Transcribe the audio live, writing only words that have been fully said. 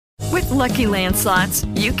Lucky Land Slots,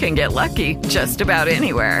 you can get lucky just about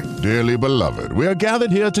anywhere. Dearly beloved, we are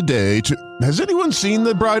gathered here today to... Has anyone seen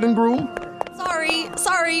the bride and groom?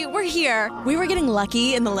 Sorry, we're here. We were getting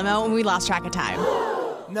lucky in the limo and we lost track of time.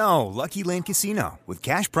 No, Lucky Land Casino, with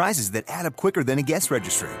cash prizes that add up quicker than a guest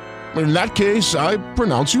registry. In that case, I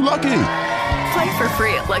pronounce you lucky. Play for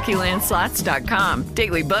free at LuckyLandSlots.com.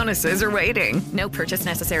 Daily bonuses are waiting. No purchase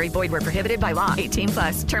necessary. Void where prohibited by law.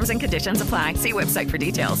 18+. Terms and conditions apply. See website for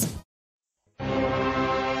details.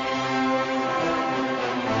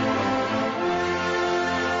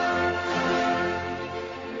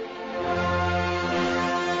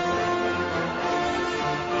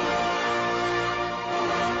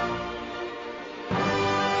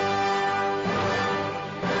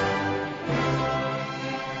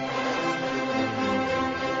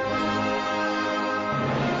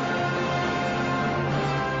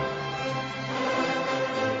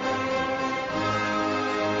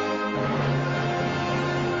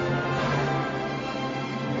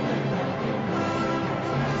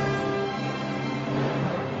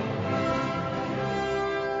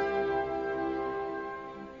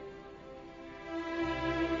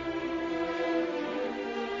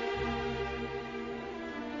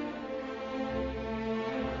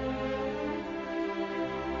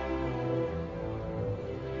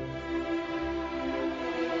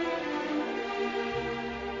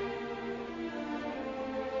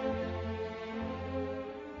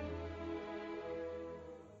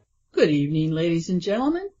 Good evening, ladies and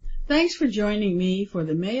gentlemen. Thanks for joining me for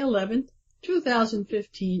the May 11th,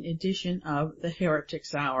 2015 edition of the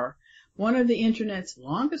Heretics Hour, one of the Internet's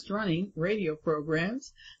longest-running radio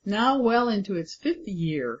programs, now well into its 5th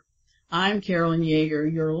year. I'm Carolyn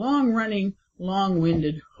Yeager, your long-running,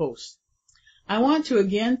 long-winded host. I want to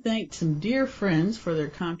again thank some dear friends for their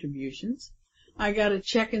contributions. I got a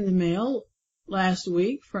check in the mail last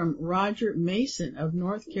week from Roger Mason of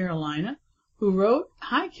North Carolina, who wrote,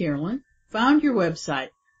 "Hi, Carolyn, found your website.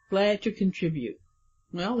 Glad to contribute."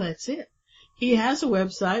 Well, that's it. He has a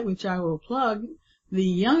website, which I will plug, the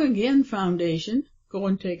Young Again Foundation. Go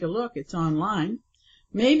and take a look. It's online.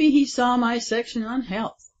 Maybe he saw my section on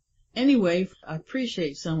health. Anyway, I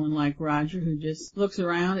appreciate someone like Roger who just looks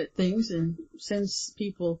around at things and sends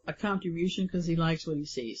people a contribution because he likes what he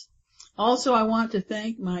sees. Also, I want to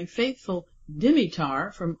thank my faithful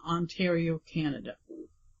Dimitar from Ontario, Canada.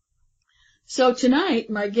 So tonight,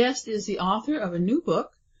 my guest is the author of a new book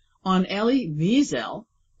on Elie Wiesel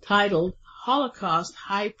titled Holocaust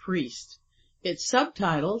High Priest. It's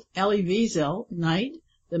subtitled Elie Wiesel, Night,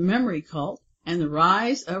 the Memory Cult, and the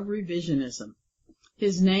Rise of Revisionism.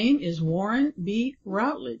 His name is Warren B.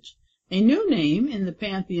 Routledge, a new name in the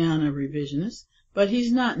pantheon of revisionists, but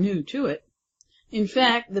he's not new to it. In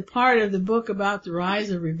fact, the part of the book about the rise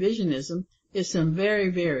of revisionism is some very,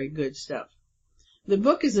 very good stuff. The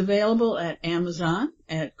book is available at Amazon,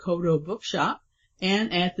 at Kodo Bookshop,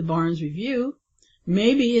 and at the Barnes Review.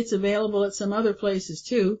 Maybe it's available at some other places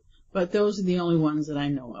too, but those are the only ones that I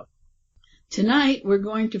know of. Tonight, we're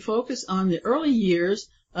going to focus on the early years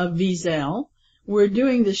of Wiesel. We're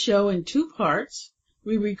doing the show in 2 parts.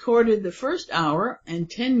 We recorded the first hour and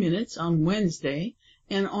 10 minutes on Wednesday,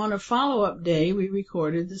 and on a follow-up day, we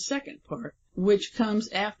recorded the second part, which comes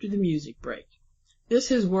after the music break. This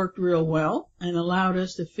has worked real well and allowed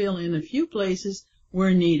us to fill in a few places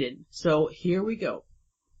where needed. So here we go.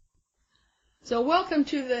 So welcome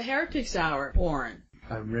to the Heretics Hour, Warren.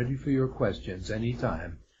 I'm ready for your questions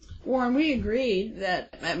anytime. Warren, we agreed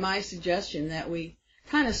that, at my suggestion, that we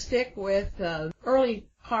kind of stick with the early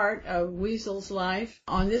part of Wiesel's life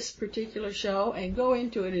on this particular show and go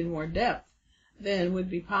into it in more depth than would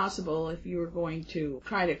be possible if you were going to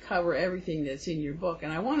try to cover everything that's in your book.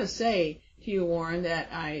 And I want to say to you, Warren, that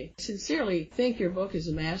I sincerely think your book is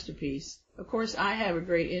a masterpiece. Of course, I have a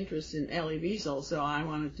great interest in Elie Wiesel, so I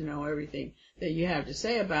wanted to know everything that you have to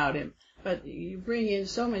say about him. But you bring in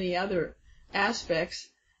so many other aspects,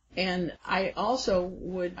 and I also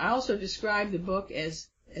describe the book as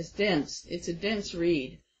dense. It's a dense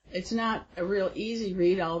read. It's not a real easy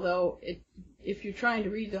read, although if you're trying to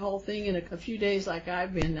read the whole thing in a few days like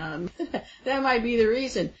I've been, that might be the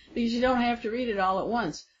reason, because you don't have to read it all at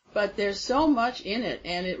once. But there's so much in it,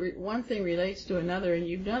 and one thing relates to another, and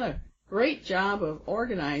you've done a great job of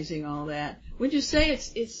organizing all that. Would you say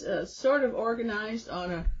it's sort of organized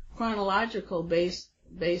on a chronological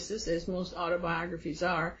basis, as most autobiographies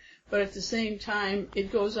are, but at the same time,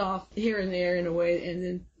 it goes off here and there in a way, and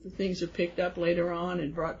then the things are picked up later on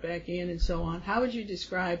and brought back in and so on? How would you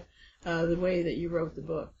describe the way that you wrote the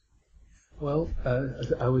book? Well,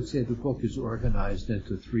 I would say the book is organized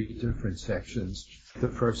into three different sections. The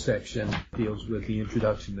first section deals with the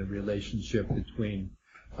introduction of the relationship between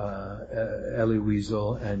Elie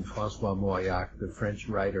Wiesel and François Mauriac, the French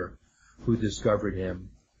writer who discovered him.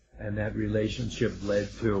 And that relationship led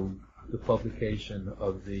to the publication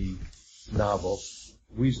of the novel.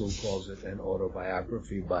 Wiesel calls it an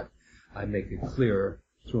autobiography, but I make it clear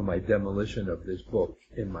through my demolition of this book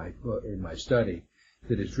in my study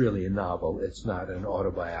that it's really a novel. It's not an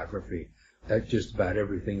autobiography. That just about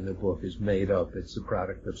everything in the book is made up. It's the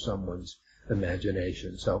product of someone's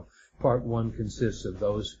imagination. So part one consists of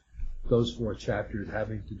those four chapters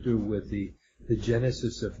having to do with the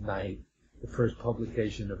genesis of Night, the first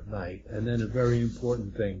publication of Night. And then a very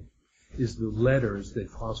important thing is the letters that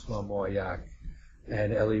François Mauriac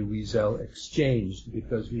and Elie Wiesel exchanged,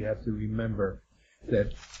 because we have to remember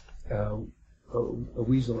that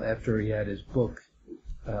Wiesel, after he had his book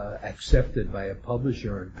accepted by a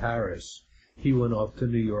publisher in Paris, he went off to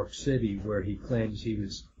New York City, where he claims he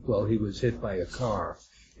was hit by a car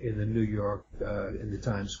in the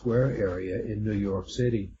Times Square area in New York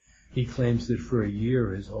City. He claims that for a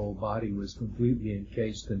year his whole body was completely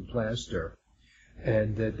encased in plaster,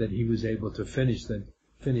 and that he was able to finish the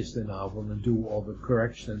novel and do all the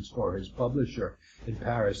corrections for his publisher in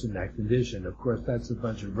Paris in that condition. Of course, that's a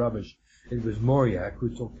bunch of rubbish. It was Mauriac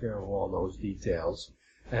who took care of all those details,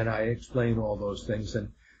 and I explain all those things,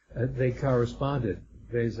 and they corresponded.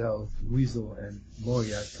 Wiesel and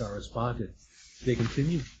Mauriac corresponded. They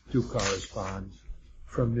continued to correspond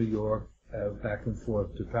from New York back and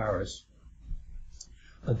forth to Paris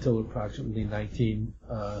until approximately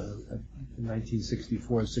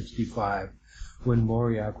 1964-65, when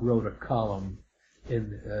Mauriac wrote a column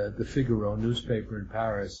in the Figaro newspaper in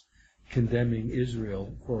Paris condemning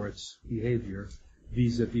Israel for its behavior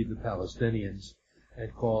vis-à-vis the Palestinians,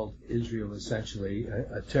 and called Israel essentially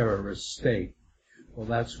a terrorist state. Well,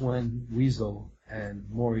 that's when Wiesel and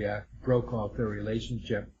Mauriac broke off their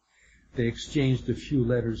relationship. They exchanged a few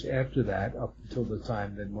letters after that, up until the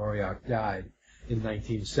time that Mauriac died in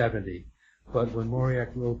 1970. But when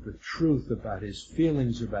Mauriac wrote the truth about his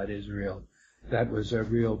feelings about Israel, that was a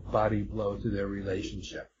real body blow to their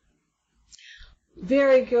relationship.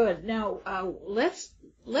 Very good. Now, let's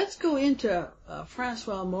go into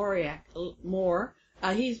François Mauriac more.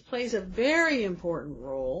 He plays a very important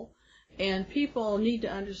role, and people need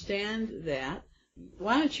to understand that.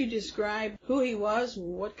 Why don't you describe who he was,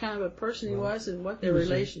 what kind of a person he was, and what their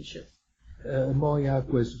relationship? Mauriac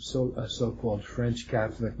was a so-called French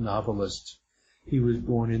Catholic novelist. He was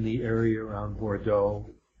born in the area around Bordeaux.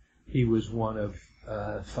 He was one of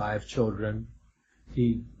 5 children.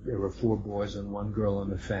 There were 4 boys and 1 girl in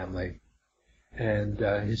the family. And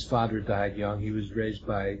his father died young. He was raised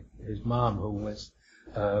by his mom, who was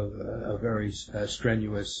a very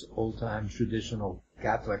strenuous, old-time traditional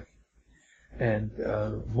Catholic. And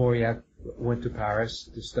Mauriac went to Paris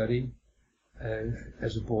to study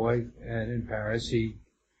as a boy, and in Paris he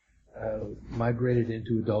migrated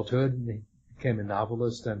into adulthood, and he became a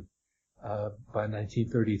novelist, and by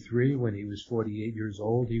 1933, when he was 48 years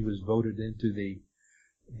old, he was voted into the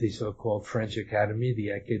so-called French Academy, the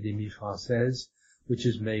Académie Française, which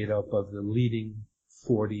is made up of the leading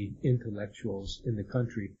 40 intellectuals in the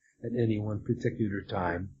country at any one particular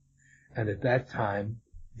time. And at that time,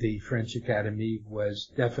 the French Academy was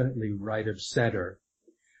definitely right of center.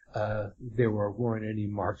 There weren't any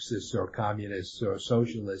Marxists or communists or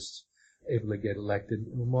socialists able to get elected.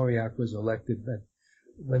 Mauriac was elected, but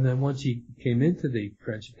once he came into the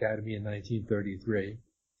French Academy in 1933,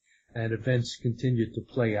 and events continued to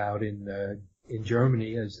play out in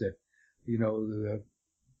Germany as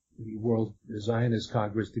the World Zionist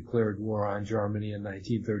Congress declared war on Germany in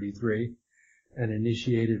 1933 and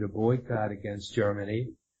initiated a boycott against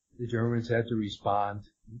Germany. The Germans had to respond.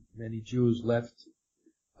 Many Jews left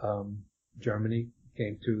Germany,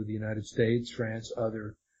 came to the United States, France,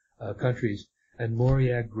 other countries, and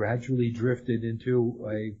Mauriac gradually drifted into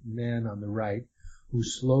a man on the right who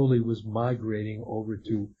slowly was migrating over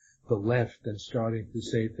to the left and starting to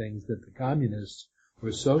say things that the communists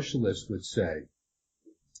or socialists would say,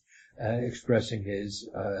 expressing his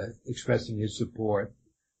support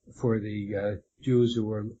for the Jews who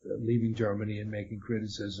were leaving Germany and making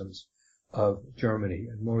criticisms of Germany.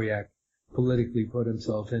 And Mauriac politically put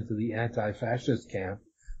himself into the anti-fascist camp,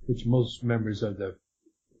 which most members of the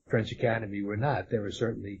French Academy were not. They were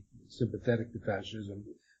certainly sympathetic to fascism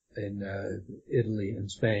in Italy and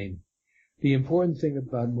Spain. The important thing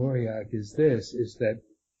about Mauriac is that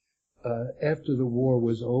after the war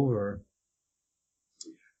was over,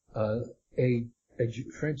 a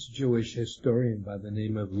French Jewish historian by the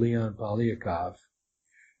name of Leon Poliakov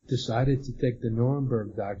decided to take the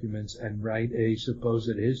Nuremberg documents and write a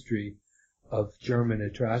supposed history of German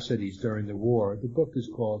atrocities during the war. The book is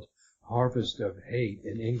called Harvest of Hate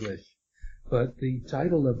in English, but the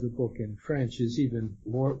title of the book in French is even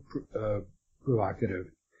more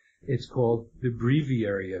provocative. It's called The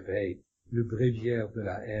Breviary of Hate, Le Bréviaire de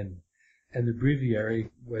la Haine. And the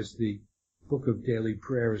breviary was the book of daily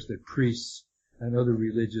prayers that priests and other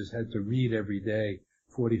religious had to read every day,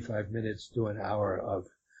 45 minutes to an hour of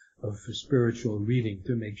spiritual reading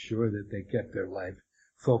to make sure that they kept their life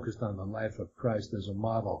focused on the life of Christ as a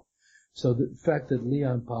model. So the fact that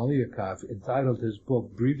Leon Poliakov entitled his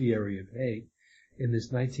book Breviary of Hate in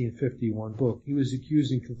this 1951 book, he was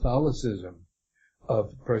accusing Catholicism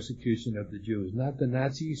of persecution of the Jews, not the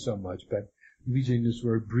Nazis so much, but using this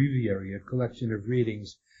word breviary, a collection of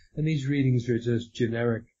readings. And these readings are just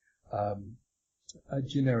generic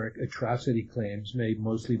atrocity claims made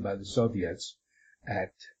mostly by the Soviets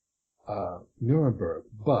at Nuremberg.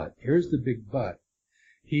 But here's the big but.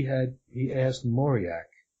 He asked Mauriac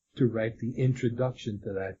to write the introduction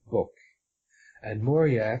to that book. And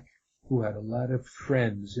Mauriac, who had a lot of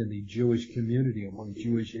friends in the Jewish community among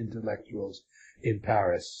Jewish intellectuals in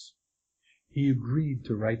Paris, he agreed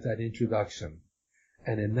to write that introduction.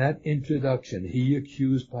 And in that introduction, he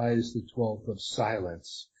accused Pius XII of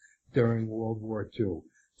silence during World War II.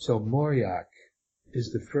 So Mauriac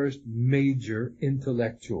is the first major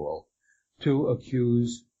intellectual to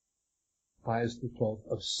accuse Pius XII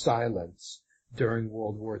of silence during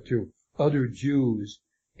World War II. Other Jews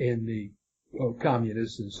in the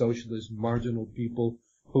communists and socialist marginal people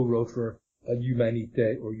who wrote for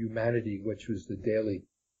Humanité or Humanity, which was the daily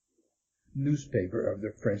newspaper of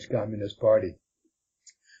the French Communist Party,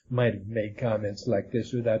 might have made comments like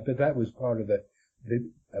this or that, but that was part of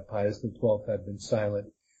Pius XII had been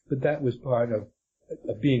silent, but that was part of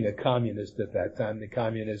being a communist at that time. The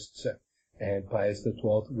communists and Pius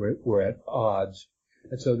XII were at odds,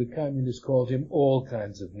 and so the communists called him all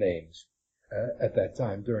kinds of names at that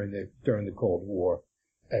time during the Cold War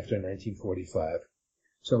after 1945.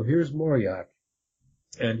 So here's Mauriac,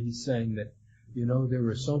 and he's saying that, there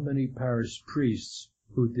were so many parish priests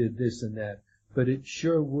who did this and that, but it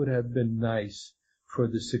sure would have been nice for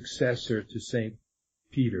the successor to St.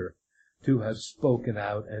 Peter to have spoken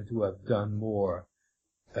out and to have done more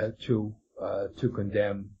to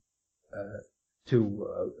condemn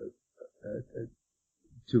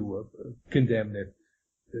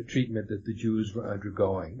the treatment that the Jews were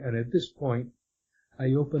undergoing. And at this point,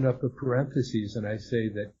 I open up a parenthesis and I say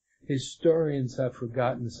that historians have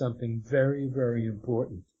forgotten something very, very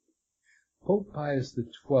important. Pope Pius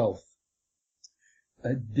XII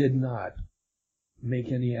did not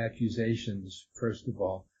make any accusations, first of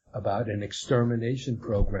all, about an extermination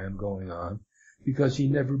program going on, because he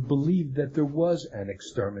never believed that there was an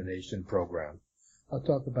extermination program. I'll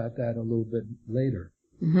talk about that a little bit later.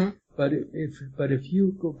 Mm-hmm. But if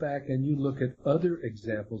you go back and you look at other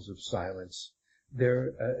examples of silence,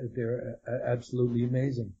 they're absolutely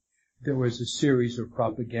amazing. There was a series of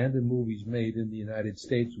propaganda movies made in the United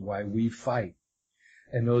States, Why We Fight,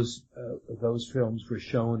 and those films were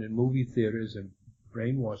shown in movie theaters and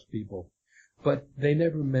brainwashed people. But they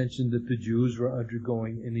never mentioned that the Jews were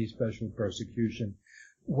undergoing any special persecution.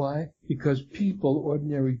 Why? Because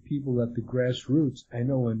ordinary people at the grassroots, I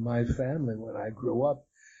know in my family when I grew up,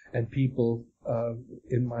 and people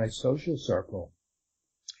in my social circle,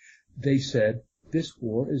 they said, this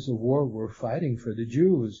war is a war we're fighting for the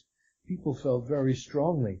Jews. People felt very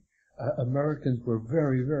strongly. Americans were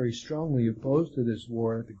very, very strongly opposed to this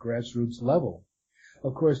war at the grassroots level.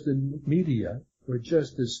 Of course, the media were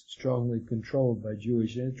just as strongly controlled by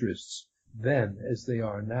Jewish interests then as they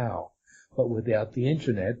are now. But without the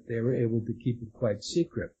internet, they were able to keep it quite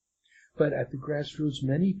secret. But at the grassroots,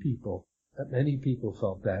 many people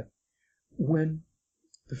felt that. When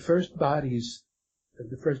the first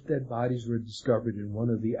dead bodies were discovered in one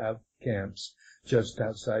of the out camps just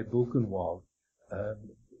outside Buchenwald,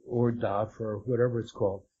 or Daf, or whatever it's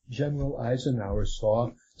called, General Eisenhower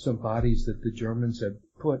saw some bodies that the Germans had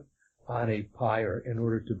put on a pyre in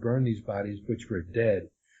order to burn these bodies, which were dead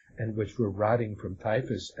and which were rotting from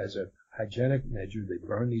typhus. As a hygienic measure, they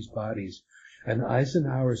burned these bodies. And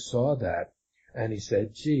Eisenhower saw that, and he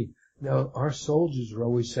said, gee, now our soldiers are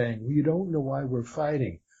always saying, we don't know why we're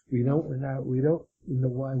fighting. We don't know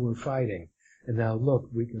why we're fighting. And now look,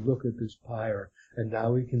 we can look at this pyre, and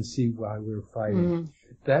now we can see why we're fighting. Mm-hmm.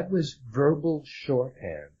 That was verbal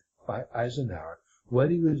shorthand by Eisenhower.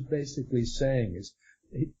 What he was basically saying is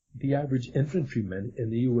the average infantryman in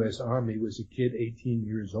the U.S. Army was a kid 18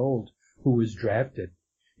 years old who was drafted.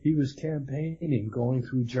 He was campaigning, going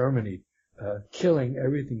through Germany, killing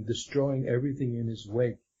everything, destroying everything in his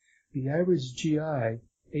wake. The average GI,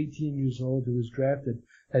 18 years old, who was drafted,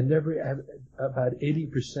 had never, about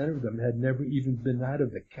 80% of them had never even been out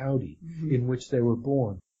of the county in which they were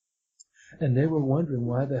born. And they were wondering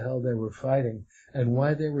why the hell they were fighting and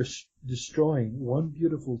why they were destroying one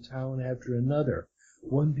beautiful town after another,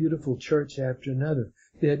 one beautiful church after another.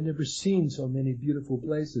 They had never seen so many beautiful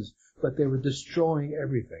places, but they were destroying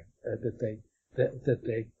everything that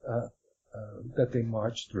they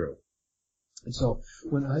marched through. And so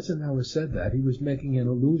when Eisenhower said that, he was making an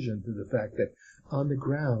allusion to the fact that on the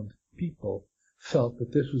ground, people felt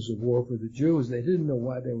that this was a war for the Jews. They didn't know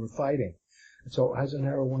why they were fighting. And so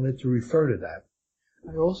Eisenhower wanted to refer to that.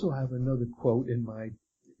 I also have another quote in my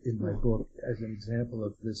book as an example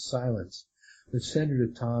of this silence. The Senator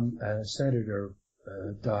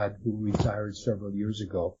Dodd, who retired several years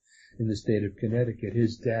ago in the state of Connecticut,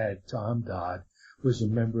 his dad, Tom Dodd, was a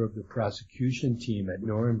member of the prosecution team at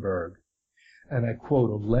Nuremberg. And I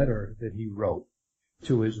quote a letter that he wrote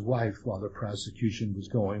to his wife while the prosecution was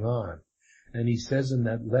going on. And he says in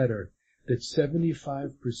that letter that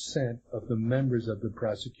 75% of the members of the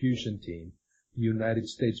prosecution team, the United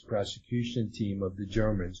States prosecution team of the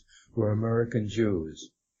Germans, were American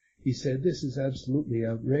Jews. He said, this is absolutely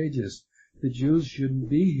outrageous. The Jews shouldn't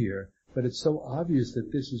be here, but it's so obvious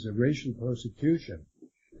that this is a racial persecution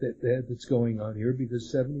that's going on here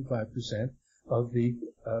because 75% of the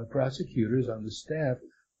prosecutors on the staff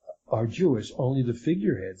are Jewish. Only the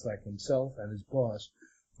figureheads, like himself and his boss,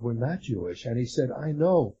 were not Jewish. And he said, I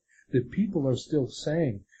know that people are still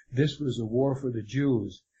saying this was a war for the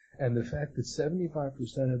Jews. And the fact that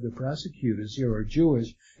 75% of the prosecutors here are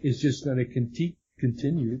Jewish is just going to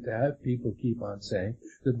continue to have people keep on saying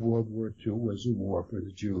that World War II was a war for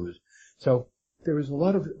the Jews. So there was a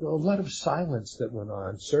lot of silence that went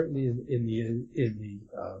on, certainly in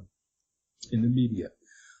the media.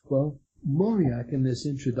 Well, Mauriac, in this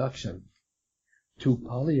introduction to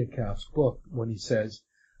Polyakov's book, when he says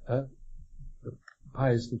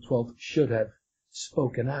Pius XII should have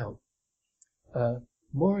spoken out,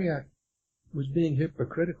 Mauriac was being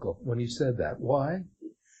hypocritical when he said that. Why?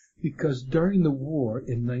 Because during the war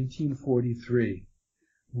in 1943,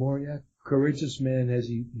 Mauriac, courageous man as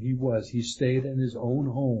he was, he stayed in his own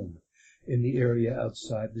home in the area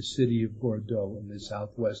outside the city of Bordeaux in the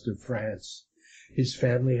southwest of France. His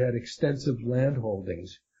family had extensive land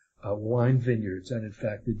holdings, wine vineyards, and in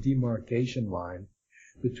fact the demarcation line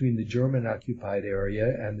between the German-occupied area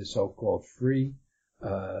and the so-called free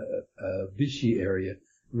Vichy area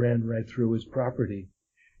ran right through his property.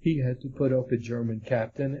 He had to put up a German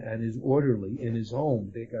captain and his orderly in his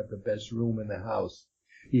home. They got the best room in the house.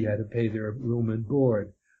 He had to pay their room and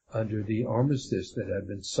board under the armistice that had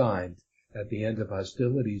been signed at the end of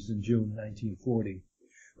hostilities in June 1940.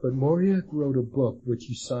 But Mauriac wrote a book which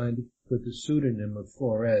he signed with the pseudonym of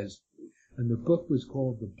Forez, and the book was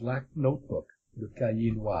called The Black Notebook, Le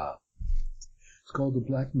Cahier Noir. It's called The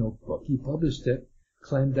Black Notebook. He published it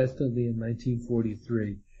clandestinely in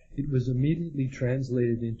 1943. It was immediately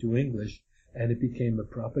translated into English, and it became a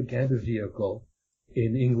propaganda vehicle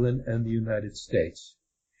in England and the United States.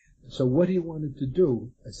 So what he wanted to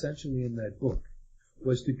do, essentially in that book,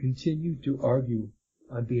 was to continue to argue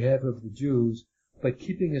on behalf of the Jews, but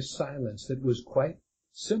keeping a silence that was quite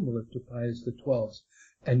similar to Pius XII's,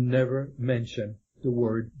 and never mention the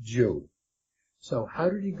word Jew. So how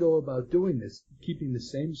did he go about doing this, keeping the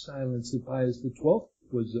same silence that Pius XII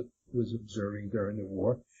was observing during the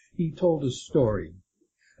war? He told a story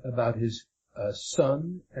about his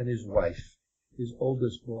son and his wife, his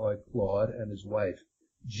oldest boy, Claude, and his wife,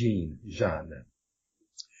 Jeanne.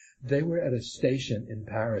 They were at a station in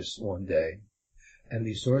Paris one day, and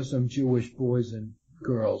they saw some Jewish boys and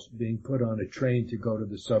girls being put on a train to go to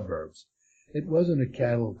the suburbs. It wasn't a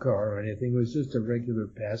cattle car or anything, it was just a regular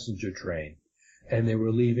passenger train. And they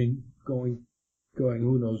were leaving, going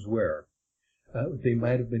who knows where. They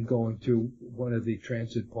might have been going to one of the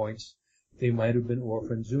transit points. They might have been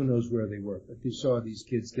orphans, who knows where they were, but they saw these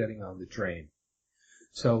kids getting on the train.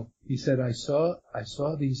 So he said, I saw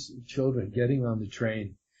these children getting on the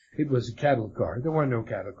train. It was a cattle car. There were no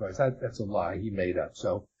cattle cars. That's a lie he made up.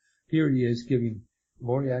 So here he is giving,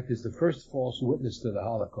 Mauriac is the first false witness to the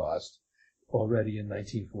Holocaust already in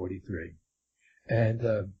 1943.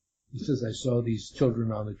 And he says, I saw these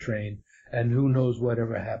children on the train, and who knows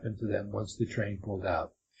whatever happened to them once the train pulled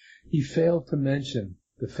out. He failed to mention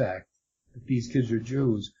the fact that these kids are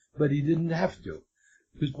Jews, but he didn't have to,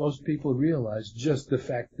 because most people realized just the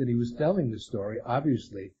fact that he was telling the story.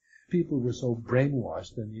 Obviously, people were so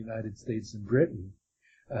brainwashed in the United States and Britain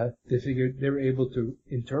They figured they were able to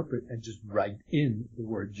interpret and just write in the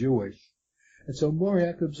word Jewish. And so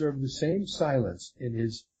Mauriac observed the same silence in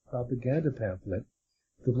his propaganda pamphlet,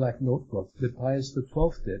 The Black Notebook, that Pius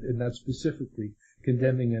XII did, and not specifically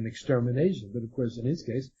condemning an extermination. But of course, in his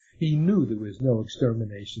case, he knew there was no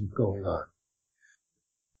extermination going on.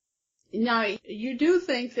 Now, you do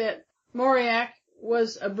think that Mauriac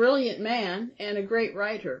was a brilliant man and a great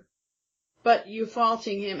writer, but you're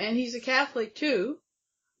faulting him, and he's a Catholic too.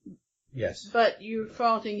 Yes. But you're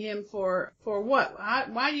faulting him for what?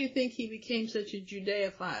 Why do you think he became such a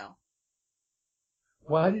Judeophile?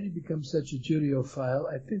 Why did he become such a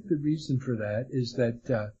Judeophile? I think the reason for that is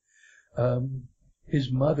that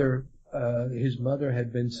his mother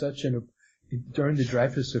had been such during the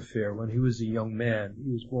Dreyfus affair, when he was a young man.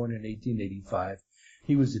 He was born in 1885.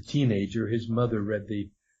 He was a teenager. His mother read the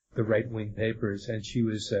right-wing papers, and she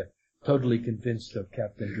was totally convinced of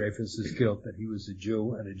Captain Dreyfus's guilt, that he was a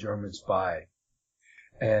Jew and a German spy.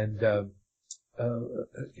 And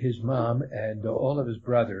his mom and all of his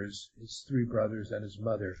brothers, his three brothers and his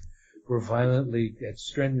mother, were violently, had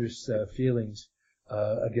strenuous feelings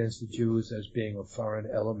against the Jews as being a foreign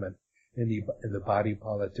element in the body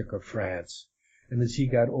politic of France. And as he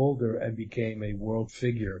got older and became a world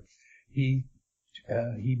figure, he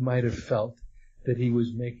might have felt that he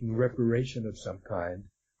was making reparation of some kind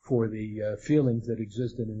for the feelings that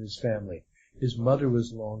existed in his family. His mother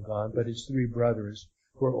was long gone, but his three brothers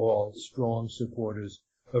were all strong supporters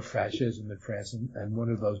of fascism in France, and one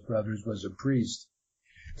of those brothers was a priest.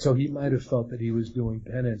 So he might have felt that he was doing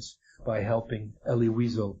penance by helping Elie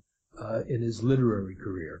Wiesel in his literary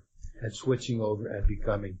career and switching over and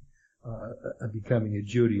becoming a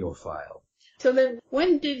Judeophile. So then,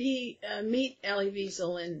 when did he meet Elie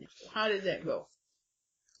Wiesel, and how did that go?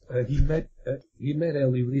 He met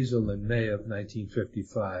Elie Wiesel in May of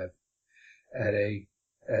 1955 at a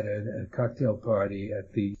cocktail party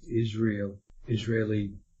at the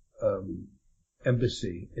Israeli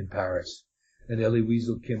embassy in Paris. And Elie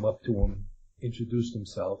Wiesel came up to him, introduced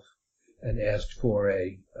himself, and asked for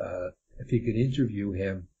if he could interview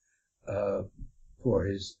him for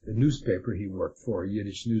the newspaper he worked for, a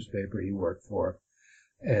Yiddish newspaper he worked for.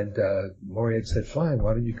 And Mauriac said, "Fine,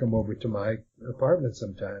 why don't you come over to my apartment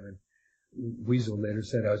sometime?" And Wiesel later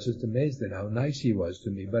said, "I was just amazed at how nice he was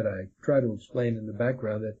to me, but I try to explain in the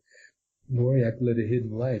background that Mauriac led a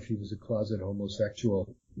hidden life. He was a closet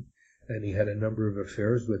homosexual, and he had a number of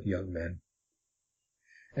affairs with young men.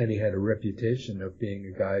 And he had a reputation of being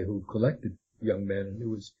a guy who collected young men and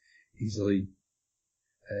who was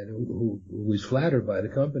who was flattered by the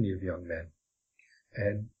company of young men."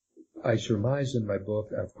 And I surmise in my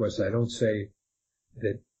book, of course, I don't say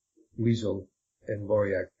that Wiesel and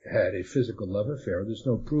Mauriac had a physical love affair. There's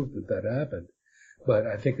no proof that happened. But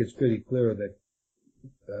I think it's pretty clear that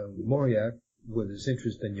Mauriac, with his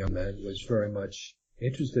interest in young men, was very much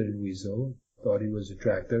interested in Wiesel, thought he was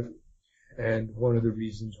attractive. And one of the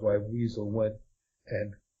reasons why Wiesel went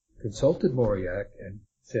and consulted Mauriac and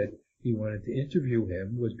said he wanted to interview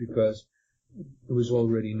him was because it was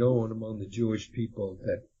already known among the Jewish people,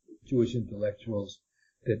 that Jewish intellectuals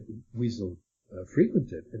that Wiesel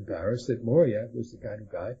frequented in Paris, that Mauriac was the kind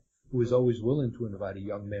of guy who was always willing to invite a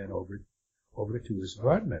young man over to his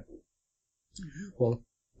apartment. Mm-hmm. Well,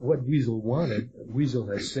 what Wiesel wanted, Wiesel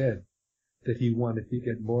has said that he wanted to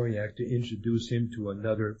get Mauriac to introduce him to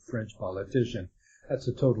another French politician. That's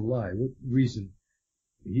a total lie. What reason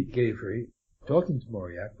he gave for talking to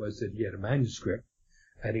Mauriac was that he had a manuscript,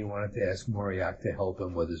 and he wanted to ask Mauriac to help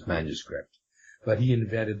him with his manuscript. But he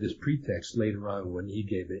invented this pretext later on when he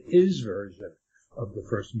gave his version of the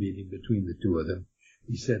first meeting between the two of them.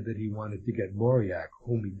 He said that he wanted to get Mauriac,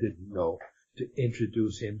 whom he didn't know, to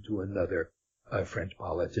introduce him to another French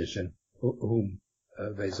politician whom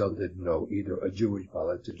Wiesel didn't know either, a Jewish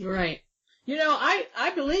politician. Right. You know,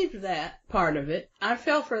 I believed that part of it. I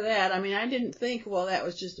fell for that. I mean, I didn't think, well, that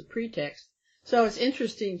was just a pretext. So it's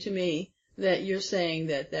interesting to me that you're saying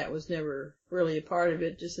that was never really a part of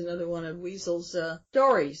it, just another one of Wiesel's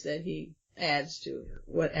stories that he adds to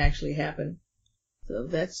what actually happened. So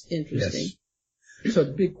that's interesting. Yes. So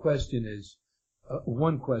the big question is,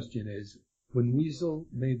 one question is, when Wiesel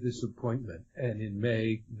made this appointment, and in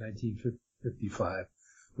May 1955,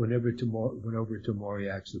 went over to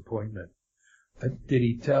Mauriac's appointment, did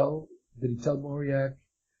he tell Mauriac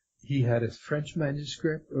he had a French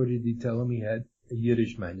manuscript, or did he tell him he had a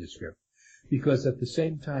Yiddish manuscript? Because at the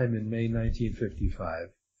same time in May 1955,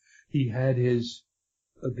 he had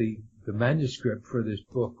the manuscript for this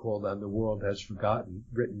book called On the World Has Forgotten,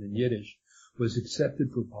 written in Yiddish, was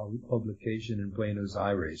accepted for publication in Buenos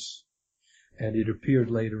Aires. and it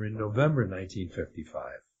appeared later in November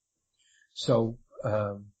 1955. So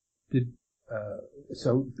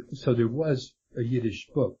so there was a Yiddish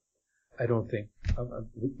book. I don't think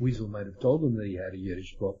Wiesel might have told him that he had a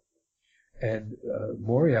Yiddish book, and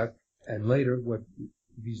Moriak, and later what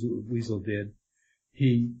Wiesel did,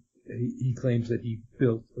 he claims that he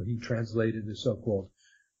translated the so-called,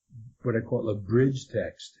 what I call a bridge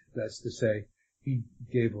text. That's to say, he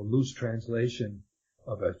gave a loose translation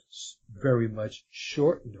of a very much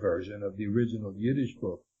shortened version of the original Yiddish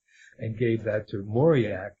book, and gave that to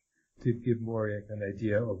Moriak to give Moriak an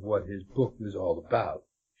idea of what his book was all about.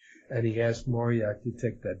 And he asked Moriak to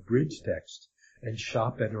take that bridge text and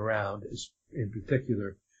shop it around, in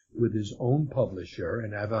particular with his own publisher,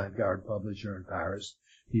 an avant-garde publisher in Paris.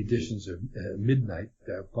 The editions of Midnight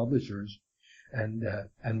Publishers, and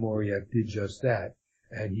Moriak did just that.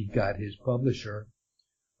 And he got his publisher,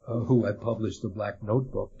 who had published the Black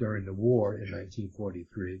Notebook during the war in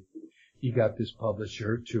 1943. He got this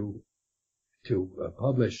publisher to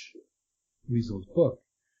publish Wiesel's book.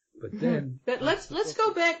 But then, but let's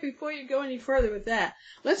go back before you go any further with that.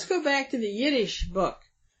 Let's go back to the Yiddish book.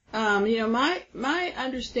 My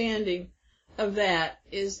understanding of that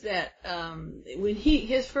is that when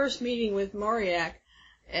his first meeting with Moriak,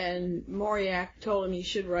 and Moriak told him he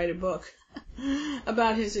should write a book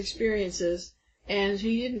about his experiences, and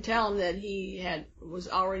he didn't tell him that he was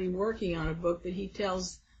already working on a book, but he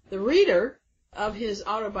tells the reader of his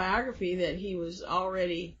autobiography that he was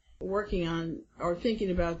already working on or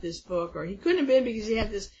thinking about this book, or he couldn't have been, because he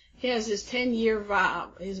has this 10-year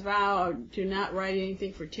vow, his vow to not write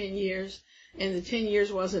anything for 10 years, and the 10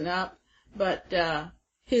 years wasn't up, but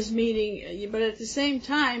his meeting, but at the same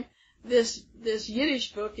time, this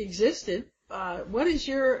Yiddish book existed. What is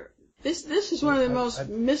this is one of the most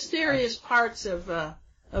mysterious parts of the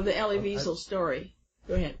Elie Wiesel story.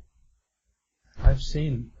 Go ahead. I've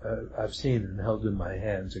seen and held in my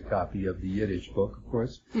hands a copy of the Yiddish book. Of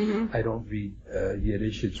course, I don't read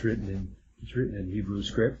Yiddish. It's written in Hebrew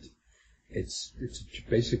script. It's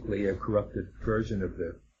basically a corrupted version of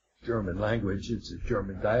the German language. It's a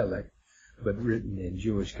German dialect, but written in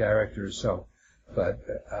Jewish characters. So, but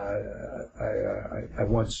I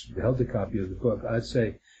once held a copy of the book. I'd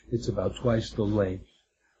say it's about twice the length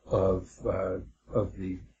of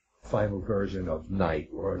the final version of Night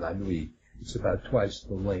or La Nuit. It's about twice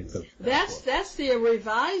the length of that's the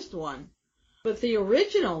revised one, but the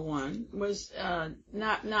original one was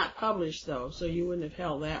not published though, so you wouldn't have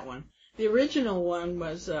held that one. The original one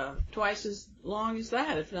was twice as long as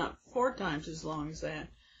that, if not 4 times as long as that.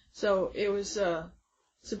 So it was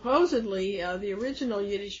supposedly the original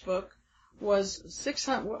Yiddish book was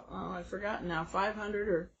 600. Well, I've forgotten now, 500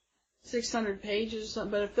 or 600 pages or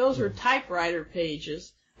something. But if those were typewriter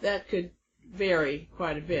pages, that could vary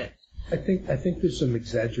quite a bit. I think there's some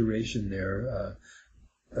exaggeration there.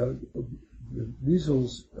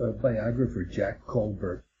 Wiesel's biographer, Jack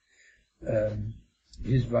Colbert,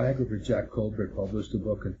 his biographer, Jack Colbert, published a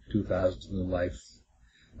book in 2000, The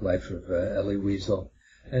Life of Elie Wiesel,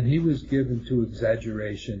 and he was given to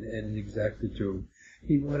exaggeration and inexactitude.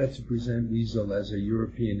 He wanted to present Wiesel as a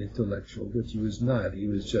European intellectual, but he was not. He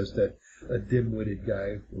was just a dim-witted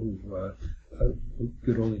guy who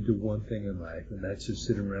could only do one thing in life, and that's just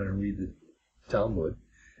sit around and read the Talmud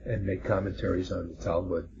and make commentaries on the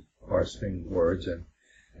Talmud, parsing words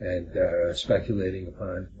and speculating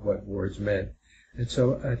upon what words meant. And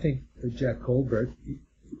so I think Jack Colbert,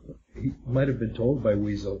 he might have been told by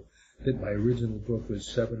Wiesel that my original book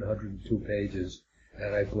was 702 pages,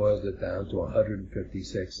 and I boiled it down to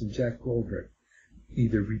 156. And Jack Colbert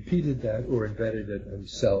either repeated that or invented it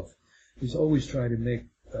himself. He's always trying to make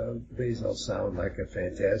Wiesel sound like a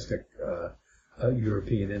fantastic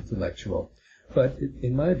European intellectual. But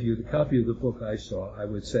in my view, the copy of the book I saw, I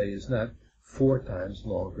would say, is not 4 times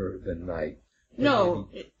longer than Night. No,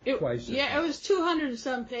 it was 200 and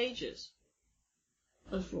some pages.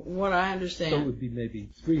 That's what I understand. So it would be maybe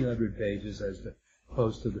 300 pages as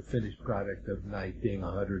opposed to the finished product of Night being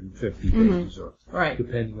 150 pages, or right,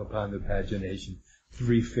 depending upon the pagination,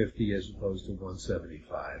 350 as opposed to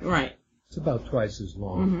 175. Right. It's about twice as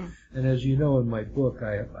long. And as you know, in my book,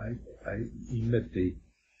 I emit the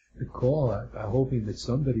call, hoping that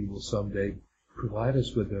somebody will someday provide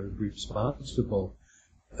us with a responsible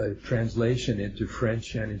translation into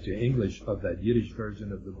French and into English of that Yiddish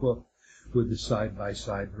version of the book with the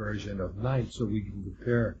side-by-side version of Night, so we can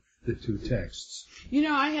compare the two texts. You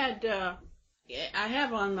know, I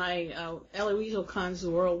have on my Elie Wiesel Cons the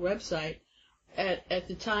World website at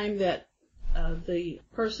the time that the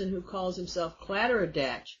person who calls himself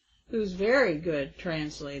Kladderadatsch, who's very good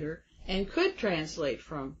translator and could translate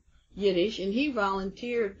from Yiddish, and he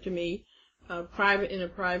volunteered to me in a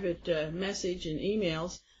private message and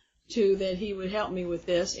emails that he would help me with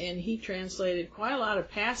this, and he translated quite a lot of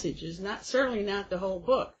passages, certainly not the whole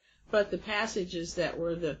book, but the passages that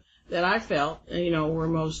I felt, were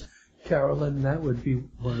most. Carolyn, that would be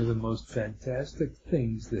one of the most fantastic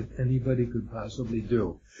things that anybody could possibly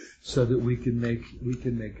do, so that we can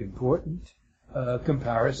make important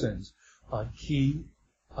comparisons on key.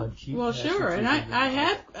 Well, sure, and I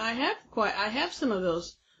have some of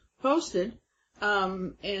those posted,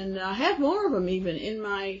 and I have more of them even in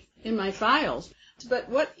my files. But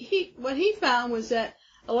what he found was that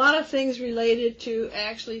a lot of things related to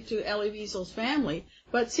Elie Wiesel's family,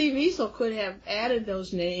 but C. Wiesel could have added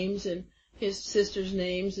those names and his sister's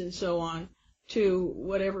names and so on to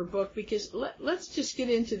whatever book, because let's just get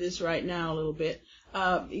into this right now a little bit.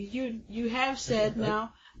 You have said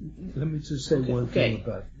now. Let me just say one thing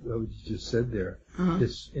about what you just said there. Uh-huh.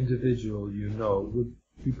 This individual, would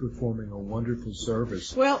be performing a wonderful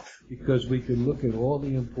service. Well, because we could look at all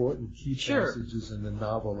the important key passages in the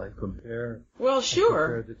novel and compare. Well,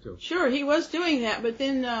 sure. Compare the two. Sure, he was doing that, but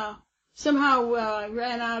then somehow I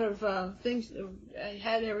ran out of things. I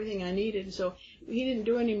had everything I needed, so he didn't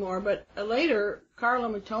do any more. But later, Carlo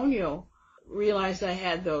Matonio realized I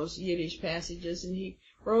had those Yiddish passages, and he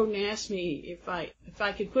wrote and asked me if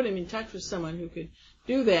I could put him in touch with someone who could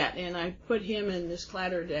do that, and I put him and this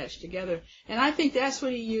Clatterdash together. And I think that's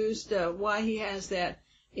what he used, why he has that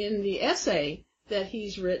in the essay that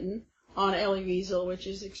he's written on Elie Wiesel, which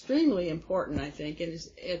is extremely important, I think, and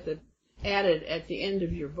is added at the end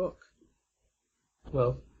of your book.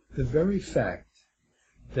 Well, the very fact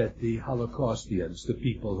that the Holocaustians, the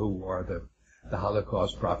people who are the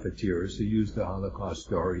Holocaust profiteers, who use the Holocaust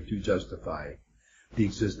story to justify the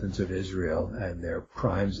existence of Israel and their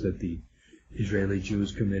crimes that the Israeli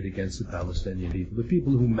Jews commit against the Palestinian people, the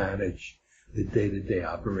people who manage the day-to-day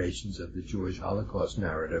operations of the Jewish Holocaust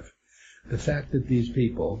narrative, the fact that these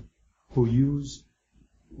people who use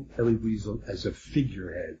Elie Wiesel as a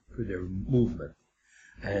figurehead for their movement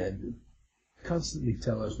and constantly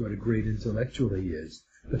tell us what a great intellectual he is,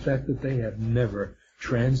 the fact that they have never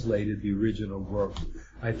translated the original work,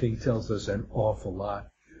 I think tells us an awful lot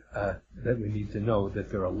that we need to know, that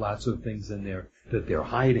there are lots of things in there that they're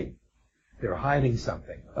hiding. They're hiding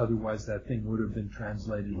something. Otherwise, that thing would have been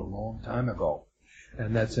translated a long time ago.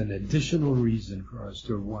 And that's an additional reason for us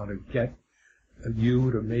to want to get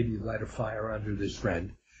you to maybe light a fire under this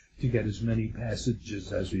friend to get as many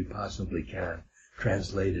passages as we possibly can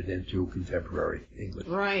translated into contemporary English.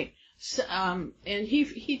 Right. So, and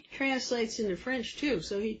he translates into French too.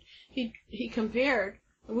 So he compared.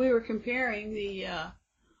 We were comparing the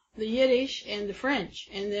Yiddish and the French,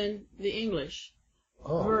 and then the English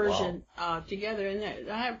version together. And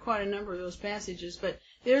I have quite a number of those passages, but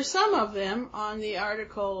there's some of them on the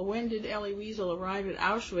article, "When did Elie Wiesel arrive at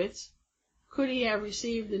Auschwitz? Could he have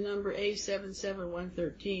received the number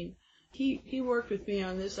A77113?" He worked with me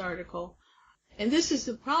on this article, and this is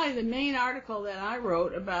probably the main article that I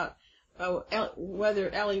wrote about whether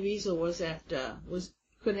Elie Wiesel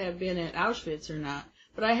could have been at Auschwitz or not.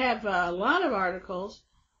 But I have a lot of articles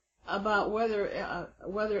about whether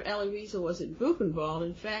Elie Wiesel was at Buchenwald.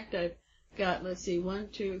 In fact, I've got, 1,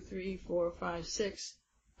 2, 3, 4, 5, 6,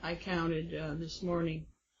 I counted this morning.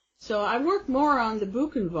 So I worked more on the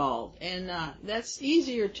Buchenwald, and that's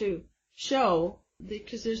easier to show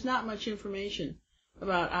because there's not much information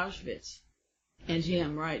about Auschwitz and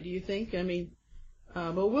him, right? Do you think? I mean,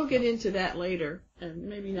 but we'll get into that later, and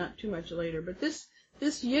maybe not too much later. But this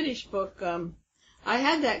Yiddish book, I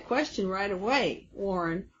had that question right away,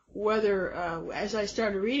 Warren, whether, as I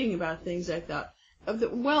started reading about things, I thought,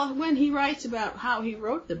 when he writes about how he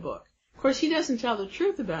wrote the book, of course, he doesn't tell the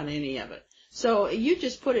truth about any of it. So you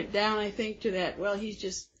just put it down, I think, to that, he's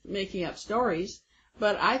just making up stories.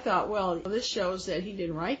 But I thought, this shows that he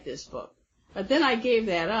didn't write this book. But then I gave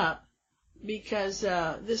that up because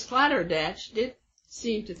this Clatterdash did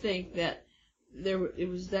seem to think that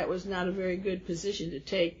that was not a very good position to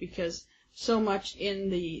take, because so much in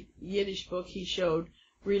the Yiddish book he showed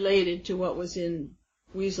related to what was in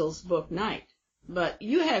Wiesel's book Night. But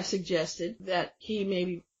you have suggested that he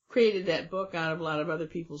maybe created that book out of a lot of other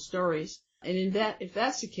people's stories. And if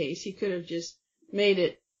that's the case, he could have just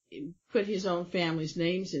put his own family's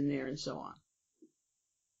names in there and so on.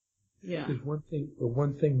 Yeah. There's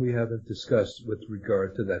one thing we haven't discussed with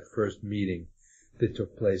regard to that first meeting that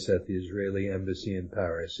took place at the Israeli embassy in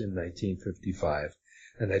Paris in 1955.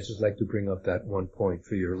 And I'd just like to bring up that one point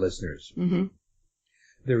for your listeners. Mm-hmm.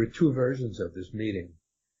 There are two versions of this meeting,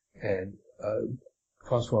 and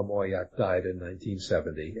Francois Mauriac died in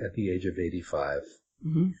 1970 at the age of 85.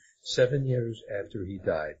 Mm-hmm. 7 years after he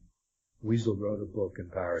died, Wiesel wrote a book in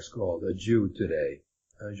Paris called A Jew Today,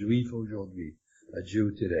 Un Juif Aujourd'hui, A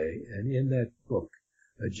Jew Today. And in that book,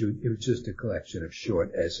 it was just a collection of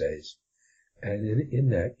short essays. And in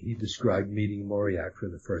that, he described meeting Mauriac for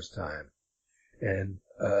the first time. And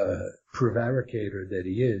prevaricator that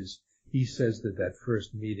he is, he says that that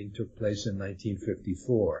first meeting took place in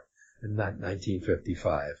 1954 and not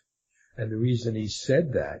 1955. And the reason he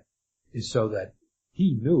said that is so that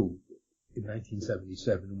he knew in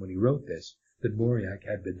 1977 when he wrote this that Mauriac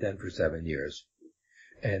had been dead for 7 years.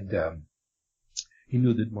 And he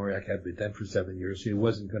knew that Mauriac had been dead for 7 years, so he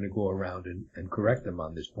wasn't going to go around and correct him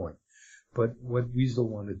on this point. But what Wiesel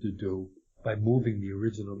wanted to do by moving the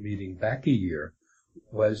original meeting back a year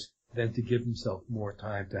was then to give himself more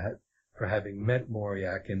time for having met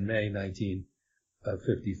Mauriac in May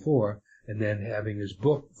 1954, and then having his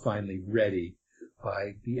book finally ready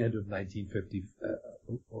by the end of 1950,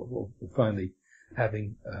 finally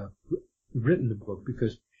having written the book,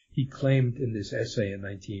 because he claimed in this essay in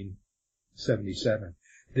 1977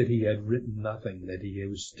 that he had written nothing, that he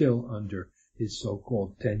was still under his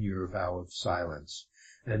so-called 10-year vow of silence.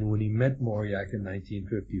 And when he met Mauriac in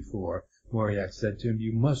 1954, Mauriac said to him,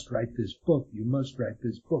 "You must write this book, you must write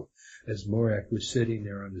this book," as Mauriac was sitting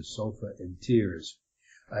there on the sofa in tears,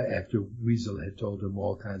 after Wiesel had told him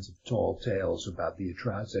all kinds of tall tales about the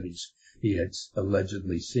atrocities he had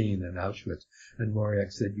allegedly seen in Auschwitz. And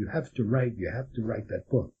Mauriac said, you have to write that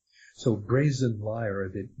book. So brazen liar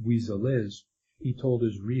that Wiesel is, he told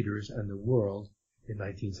his readers and the world in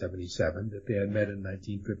 1977 that they had met in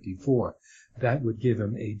 1954. That would give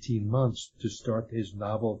him 18 months to start his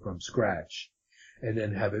novel from scratch and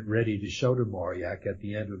then have it ready to show to Mauriac at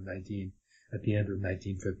the end of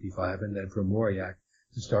 1955, and then for Mauriac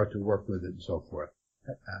to start to work with it and so forth.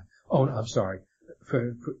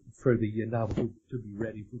 For the novel to be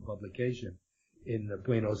ready for publication in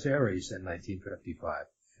Buenos Aires in 1955.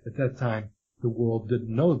 At that time, the world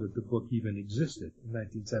didn't know that the book even existed in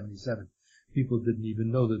 1977. People didn't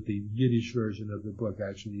even know that the Yiddish version of the book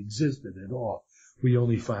actually existed at all. We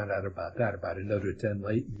only found out about that about another 10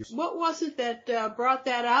 late years. What was it that brought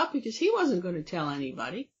that out? Because he wasn't going to tell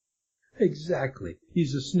anybody. Exactly.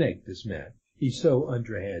 He's a snake, this man. He's so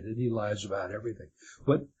underhanded. He lies about everything.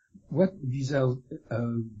 But what Wiesel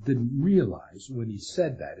didn't realize when he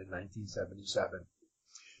said that in 1977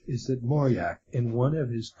 is that Mauriac, in one of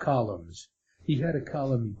his columns, he had a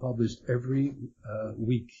column he published every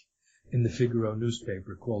week in the Figaro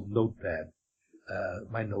newspaper called Notepad,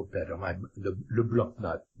 my notepad, or le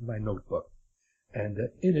bloc-notes, my notebook. And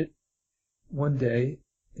in it, one day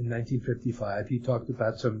in 1955, he talked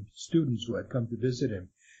about some students who had come to visit him.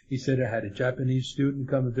 He said, I had a Japanese student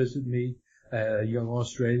come and visit me, a young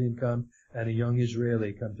Australian come, and a young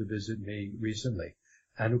Israeli come to visit me recently.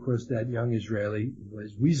 And of course, that young Israeli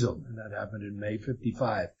was Wiesel, and that happened in May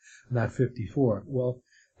 55, not 54. Well,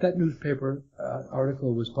 that newspaper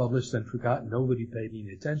article was published and forgotten. Nobody paid any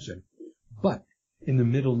attention. But in the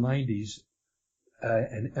middle 90s,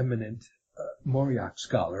 an eminent Mauriac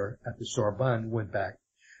scholar at the Sorbonne went back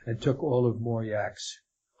and took all of Mauriac's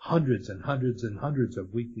hundreds and hundreds and hundreds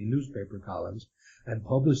of weekly newspaper columns and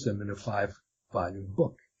published them in a 5-volume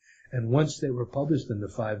book. And once they were published in the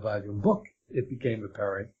 5-volume book, it became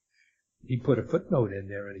apparent. He put a footnote in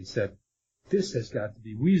there and he said, this has got to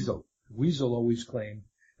be Wiesel. Wiesel always claimed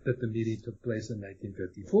that the meeting took place in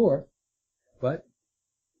 1954, but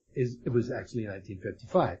it was actually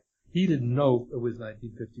 1955. He didn't know it was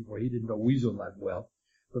 1954. He didn't know Wiesel that well.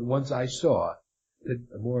 But once I saw that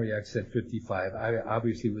Mauriac said 55, I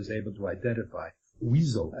obviously was able to identify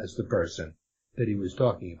Wiesel as the person that he was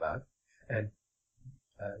talking about, and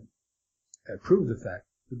prove the fact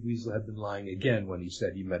that Wiesel had been lying again when he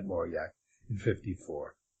said he met Mauriac in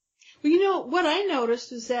 54. Well, you know, what I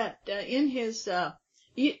noticed is that in his,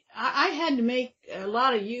 I had to make a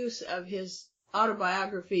lot of use of his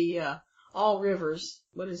autobiography, All Rivers.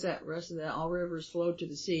 What is that rest of that? All Rivers Flow to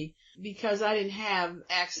the Sea. Because I didn't have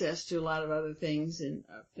access to a lot of other things and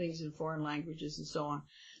things in foreign languages and so on.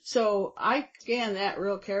 So I scanned that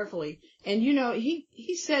real carefully. And, you know,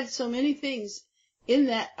 he said so many things in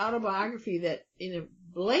that autobiography that in a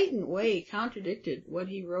blatant way contradicted what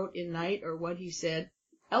he wrote in Night or what he said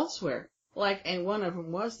elsewhere. And one of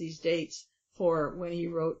them was these dates for when he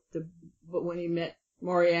wrote when he met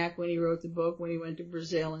Mauriac, when he wrote the book, when he went to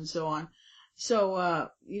Brazil and so on. So,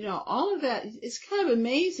 you know, all of that, it's kind of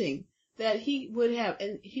amazing that he would have,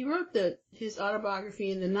 and he wrote his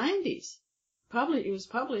autobiography in the 90s. It was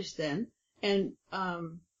published then, and,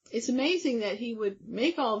 it's amazing that he would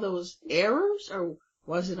make all those errors, or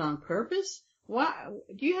was it on purpose? Why,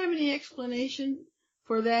 do you have any explanation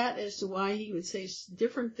for that as to why he would say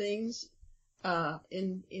different things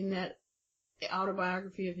in that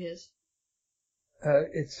autobiography of his?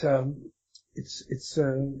 It's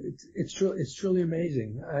truly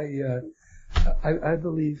amazing. I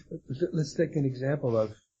believe. Let's take an example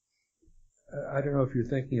of. I don't know if you're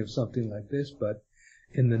thinking of something like this, but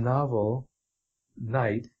in the novel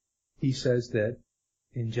Night, he says that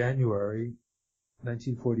in January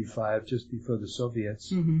 1945, just before the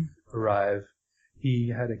Soviets arrive, he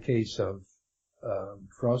had a case of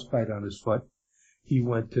frostbite on his foot. He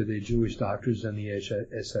went to the Jewish doctors in the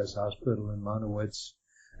SS hospital in Monowitz,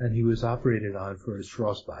 and he was operated on for his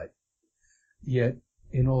frostbite. Yet,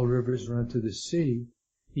 in All Rivers Run to the Sea,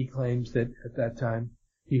 he claims that at that time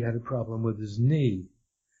he had a problem with his knee,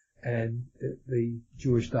 and the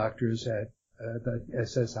Jewish doctors at the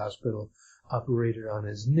SS hospital operated on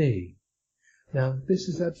his knee. Now, this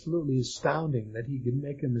is absolutely astounding that he can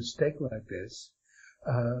make a mistake like this.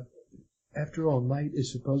 After all, Night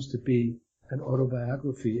is supposed to be an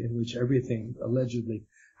autobiography in which everything allegedly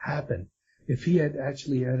happened. If he had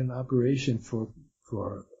actually had an operation for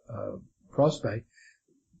frostbite,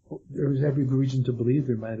 there was every reason to believe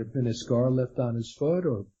there might have been a scar left on his foot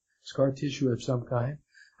or scar tissue of some kind.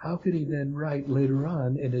 How could he then write later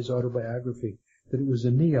on in his autobiography that it was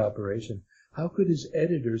a knee operation? How could his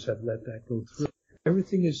editors have let that go through?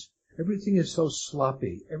 Everything is so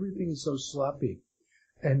sloppy. Everything is so sloppy.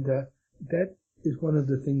 And that is one of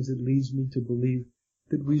the things that leads me to believe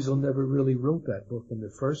that Wiesel never really wrote that book in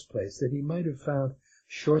the first place, that he might have found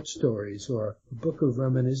short stories or a book of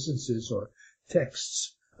reminiscences or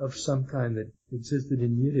texts of some kind that existed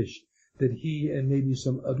in Yiddish that he and maybe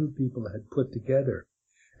some other people had put together.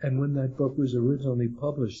 And when that book was originally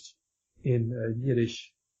published in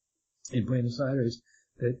Yiddish in Buenos Aires,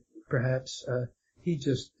 that perhaps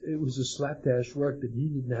it was a slapdash work that he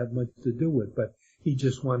didn't have much to do with, but he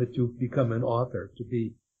just wanted to become an author, to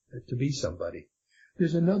be somebody.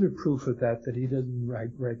 There's another proof of that he doesn't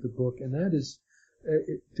write the book, and that is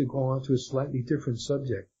to go on to a slightly different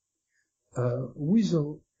subject.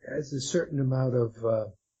 Wiesel has a certain amount of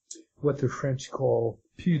what the French call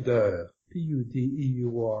pudeur,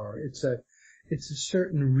 P-U-D-E-U-R. It's a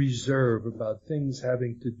certain reserve about things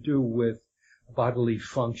having to do with bodily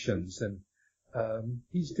functions, and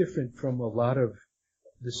he's different from a lot of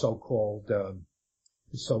the so-called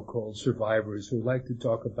survivors who like to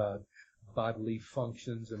talk about bodily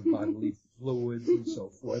functions and bodily fluids and so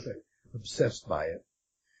forth. They're obsessed by it.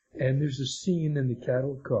 And there's a scene in the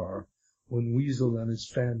cattle car when Wiesel and his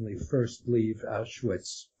family first leave Saget,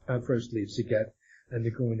 and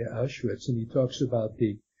they're going to Auschwitz, and he talks about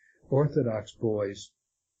the Orthodox boys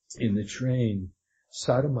in the train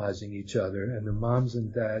sodomizing each other, and the moms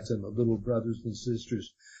and dads and the little brothers and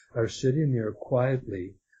sisters are sitting there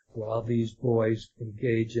quietly while these boys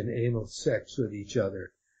engage in anal sex with each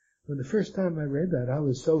other. When the first time I read that, I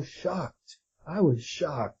was so shocked. I was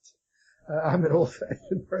shocked. I'm an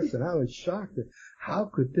old-fashioned person. I was shocked. How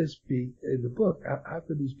could this be in the book? How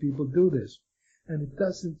could these people do this? And it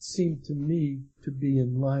doesn't seem to me to be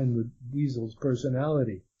in line with Wiesel's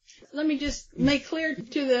personality. Let me just make clear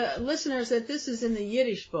to the listeners that this is in the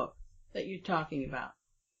Yiddish book that you're talking about.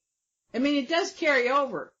 I mean, it does carry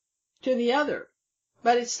over to the other,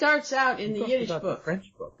 but it starts out in the Yiddish book. The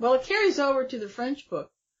French book. Well, it carries over to the French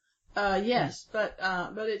book. Yes, but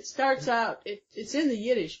it starts out, it's in the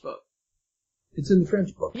Yiddish book. It's in the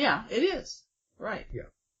French book. Yeah, it is. Right. Yeah.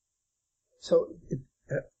 So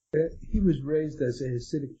he was raised as a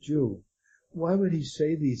Hasidic Jew. Why would he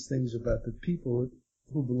say these things about the people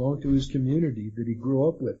who belong to his community that he grew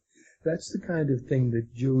up with? That's the kind of thing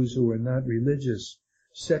that Jews who are not religious,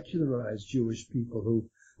 secularized Jewish people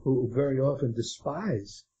who very often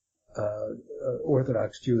despise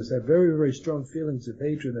Orthodox Jews, have very, very strong feelings of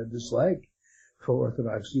hatred and dislike for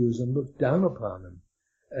Orthodox Jews and look down upon them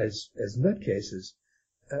as nutcases.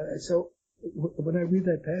 So when I read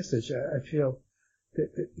that passage, I feel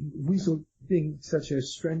that Wiesel, being such a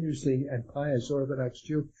strenuously and pious Orthodox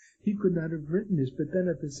Jew, he could not have written this. But then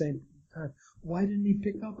at the same time, why didn't he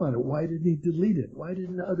pick up on it? Why didn't he delete it? Why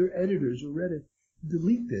didn't other editors who read it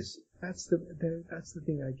delete this? That's the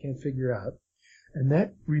thing I can't figure out. And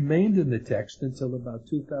that remained in the text until about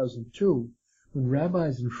 2002, when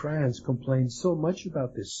rabbis in France complained so much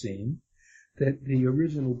about this scene that the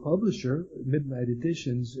original publisher, Midnight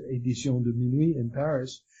Editions, Éditions de Minuit in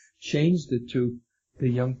Paris, changed it to the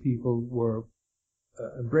young people were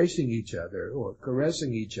embracing each other or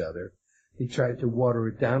caressing each other. They tried to water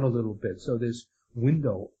it down a little bit, so this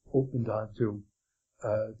window opened onto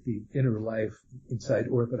the inner life inside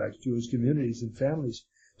Orthodox Jewish communities and families,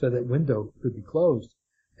 so that window could be closed.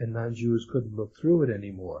 and non-Jews couldn't look through it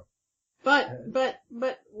anymore. But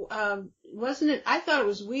wasn't it? I thought it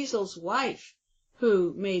was Weasel's wife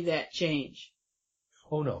who made that change.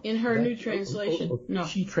 Oh, no. In her new translation. No.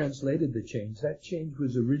 She translated the change. That change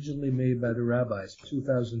was originally made by the rabbis in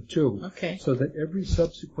 2002. Okay. So that every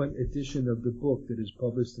subsequent edition of the book that is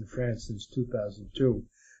published in France since 2002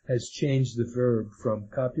 has changed the verb from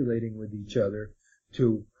copulating with each other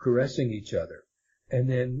to caressing each other. And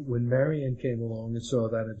then when Marian came along and saw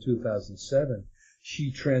that in 2007,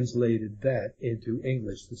 she translated that into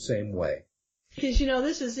English the same way. Because,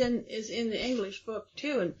 this is in the English book,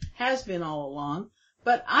 too, and has been all along.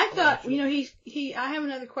 But I thought, I have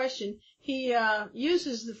another question. He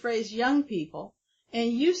uses the phrase young people,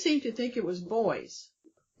 and you seem to think it was boys,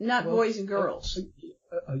 not boys and girls.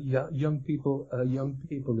 Young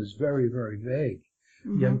people is very, very vague.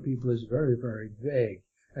 Mm-hmm. Young people is very, very vague.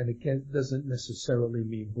 And it doesn't necessarily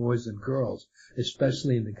mean boys and girls,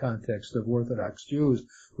 especially in the context of Orthodox Jews,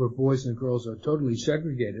 where boys and girls are totally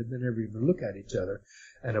segregated. They never even look at each other.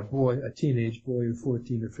 And a teenage boy of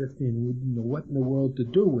 14 or 15 wouldn't know what in the world to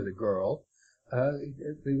do with a girl.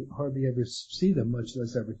 They hardly ever see them, much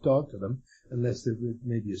less ever talk to them, unless they're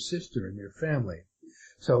maybe a sister in their family.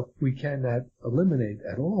 So we cannot eliminate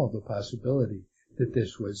at all the possibility that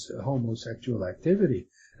this was a homosexual activity.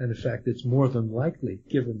 And in fact, it's more than likely,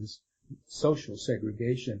 given this social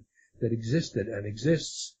segregation that existed and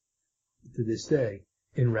exists to this day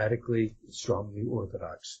in radically, strongly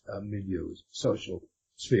Orthodox milieus, social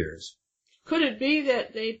spheres. Could it be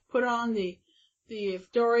that they put on the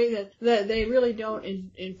story that they really don't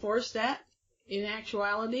enforce that in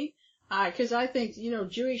actuality? Because I think,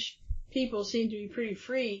 Jewish people seem to be pretty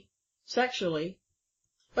free sexually.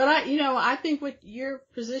 But I think what your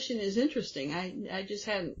position is interesting. I just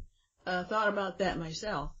hadn't thought about that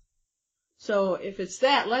myself. So if it's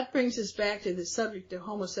that brings us back to the subject of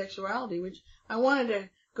homosexuality, which I wanted to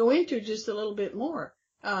go into just a little bit more.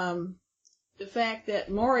 The fact that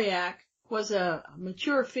Moriak was a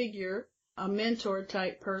mature figure, a mentor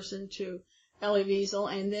type person to Elie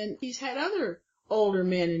Wiesel, and then he's had other older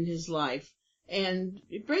men in his life. And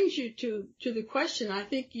it brings you to the question, I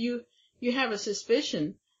think you have a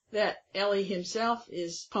suspicion that Elie himself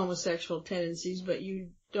is homosexual tendencies, but you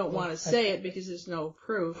don't want to say it because there's no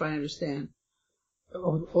proof, I understand.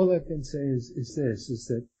 All I can say is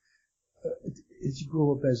that as you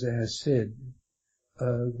grow up as a Hasid,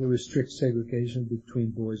 there was strict segregation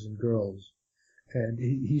between boys and girls. And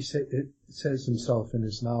he says himself in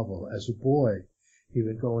his novel, as a boy, he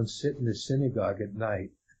would go and sit in the synagogue at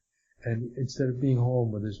night, and instead of being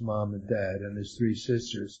home with his mom and dad and his three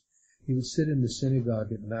sisters, he would sit in the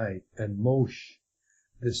synagogue at night, and Moshe,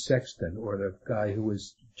 the sexton, or the guy who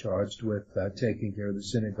was charged with taking care of the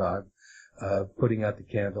synagogue, putting out the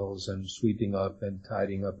candles and sweeping up and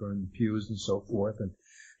tidying up in the pews and so forth, and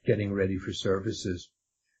getting ready for services,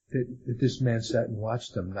 that this man sat and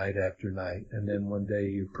watched them night after night, and then one day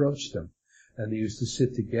he approached them, and they used to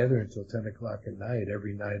sit together until 10 o'clock at night,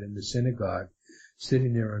 every night in the synagogue,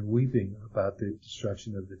 sitting there and weeping about the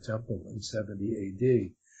destruction of the temple in 70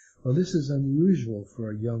 A.D. Well, this is unusual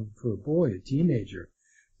for a boy, a teenager,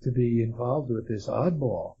 to be involved with this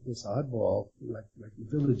oddball, like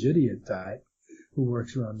a village idiot type, who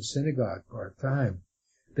works around the synagogue part-time.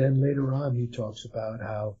 Then later on he talks about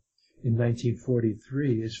how in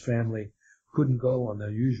 1943 his family couldn't go on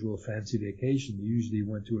their usual fancy vacation. They usually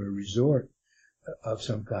went to a resort of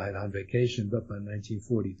some kind on vacation, but by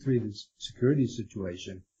 1943 the security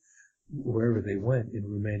situation, wherever they went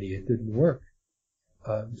in Romania, it didn't work.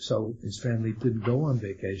 So his family didn't go on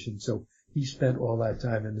vacation. So he spent all that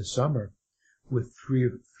time in the summer with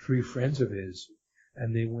three friends of his,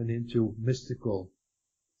 and they went into mystical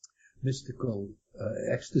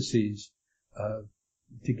ecstasies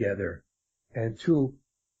together. And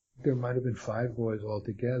there might have been 5 boys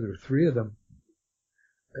altogether. 3 of them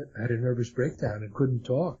had a nervous breakdown and couldn't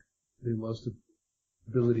talk. They lost the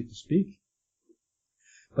ability to speak.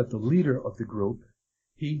 But the leader of the group,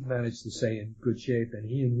 he managed to stay in good shape, and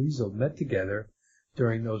he and Wiesel met together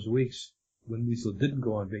during those weeks when Wiesel didn't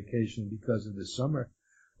go on vacation because of the summer,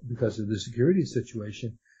 because of the security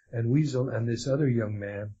situation. And Wiesel and this other young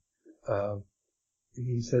man,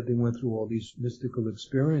 he said they went through all these mystical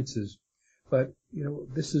experiences. But,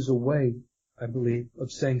 this is a way, I believe,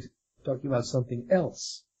 of talking about something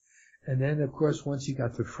else. And then, of course, once he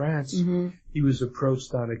got to France, he was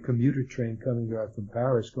approached on a commuter train coming out from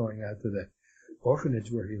Paris, going out to the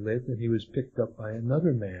orphanage where he lived, and he was picked up by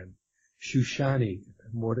another man, Shushani,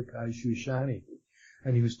 Mordecai Shushani.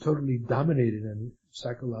 And he was totally dominated and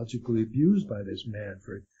psychologically abused by this man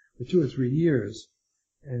for 2 or 3 years.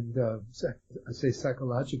 and I say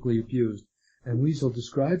psychologically abused. And Wiesel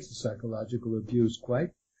describes the psychological abuse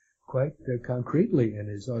quite concretely in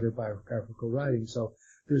his autobiographical writing. So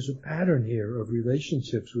there's a pattern here of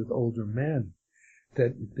relationships with older men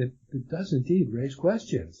that does indeed raise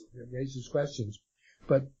questions. It raises questions.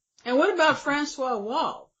 And what about Francois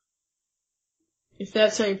Wahl? If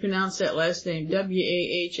that's how you pronounce that last name,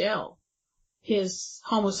 W-A-H-L. His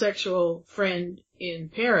homosexual friend in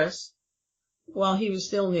Paris while he was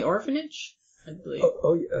still in the orphanage, I believe.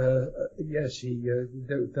 Yes, he,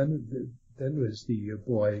 then was the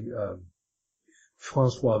boy,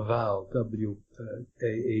 Francois Wahl,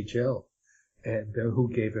 W-A-H-L, and who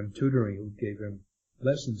gave him tutoring, who gave him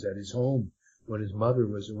lessons at his home when his mother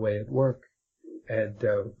was away at work. And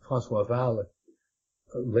Francois Wahl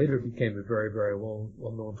later became a very, very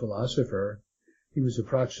well-known philosopher. He was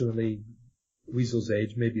approximately Wiesel's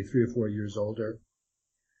age, maybe 3 or 4 years older,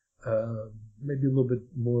 maybe a little bit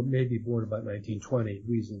more, maybe born about 1920.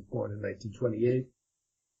 Wiesel was born in 1928.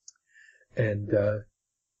 And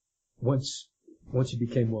once he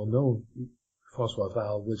became well-known, Francois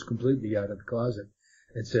Wahl was completely out of the closet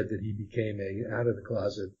and said that he became out of the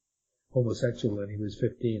closet homosexual when he was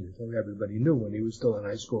 15. So everybody knew when he was still in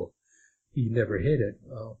high school. He never hid it.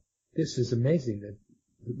 This is amazing that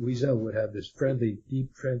Wiesel would have this friendly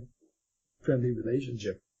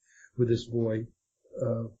relationship with this boy,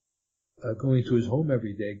 going to his home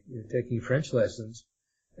every day, taking French lessons.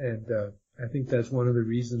 And I think that's one of the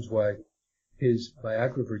reasons why his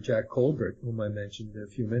biographer, Jack Colbert, whom I mentioned a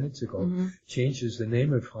few minutes ago, changes the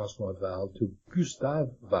name of Francois Wahl to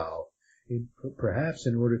Gustave Wahl, perhaps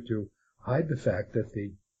in order to hide the fact that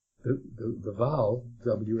the Wahl,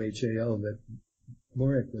 W-H-A-L, that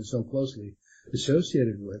Mauriac was so closely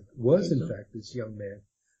associated with, was in fact this young man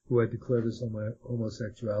who had declared his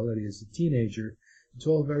homosexuality as a teenager. It's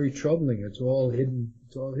all very troubling. It's all hidden.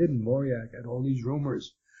 Mauriac had all these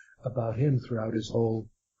rumors about him throughout his whole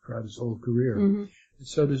career. Mm-hmm.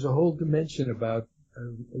 So there's a whole dimension about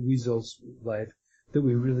Wiesel's life that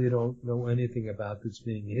we really don't know anything about, that's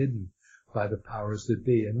being hidden by the powers that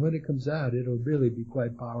be. And when it comes out, it'll really be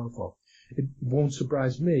quite powerful. It won't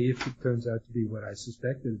surprise me if it turns out to be what I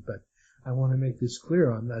suspected, but I want to make this clear.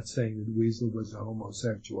 I'm not saying that Wiesel was a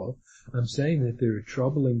homosexual. I'm saying that there are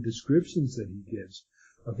troubling descriptions that he gives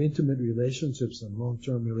of intimate relationships and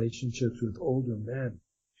long-term relationships with older men,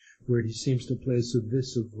 where he seems to play a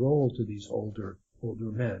submissive role to these older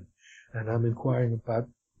men. And I'm inquiring about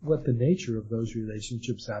what the nature of those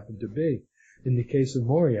relationships happen to be. In the case of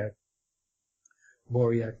Mauriac,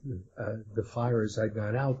 the fires had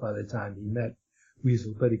gone out by the time he met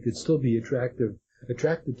Wiesel, but he could still be attracted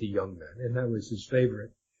to young men, and that was his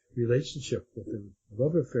favorite relationship. With the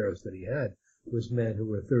love affairs that he had was men who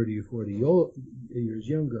were 30 or 40 years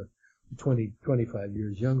younger, 20, 25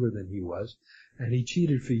 years younger than he was, and he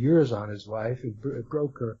cheated for years on his wife. It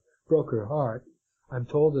broke her heart. I'm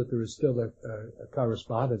told that there is still a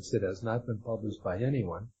correspondence that has not been published by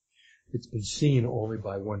anyone. It's been seen only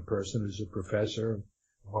by one person, who's a professor,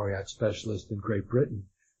 a Mauriac specialist in Great Britain,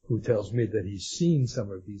 who tells me that he's seen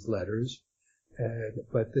some of these letters.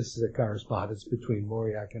 But this is a correspondence between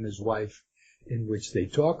Mauriac and his wife in which they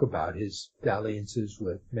talk about his dalliances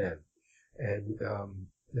with men. And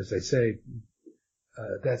as I say,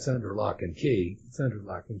 that's under lock and key. It's under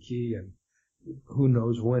lock and key, and who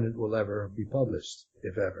knows when it will ever be published,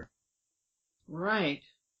 if ever. Right.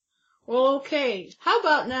 Well, okay. How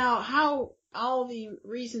about now, how all the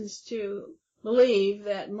reasons to believe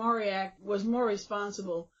that Mauriac was more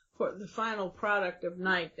responsible for the final product of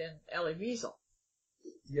Night than Elie Wiesel?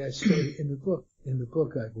 Yes, so in the book,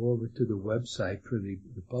 I go over to the website for the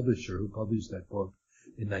publisher who published that book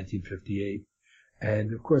in 1958.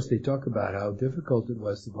 And of course, they talk about how difficult it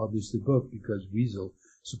was to publish the book because Wiesel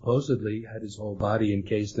supposedly had his whole body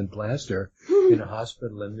encased in plaster in a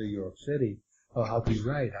hospital in New York City. Oh, how could he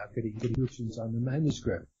write? How could he get instructions on the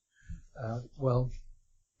manuscript? Well,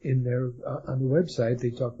 in their on the website,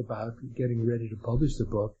 they talk about getting ready to publish the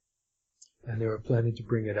book, and they were planning to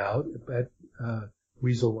bring it out, but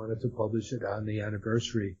Wiesel wanted to publish it on the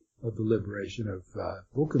anniversary of the liberation of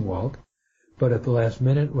Buchenwald. But at the last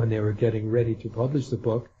minute, when they were getting ready to publish the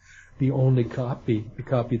book, the only copy, the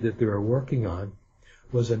copy that they were working on,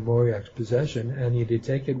 was in Mauriac's possession, and he had to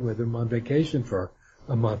take it with him on vacation for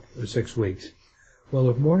a month or 6 weeks. Well,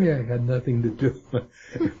 if Mauriac had nothing to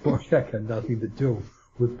do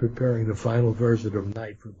with preparing the final version of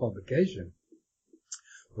Night for publication,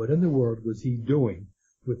 what in the world was he doing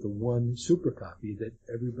with the one super copy that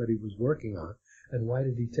everybody was working on, and why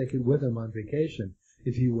did he take it with him on vacation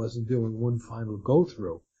if he wasn't doing one final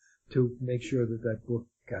go-through to make sure that that book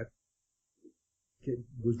got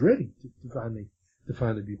was ready to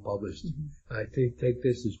finally be published. Mm-hmm. I take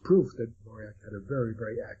this as proof that Moriak had a very,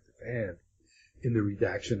 very active hand in the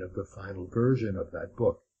redaction of the final version of that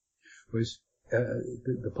book.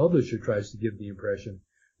 The publisher tries to give the impression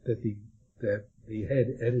that the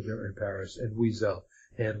head editor in Paris and Wiesel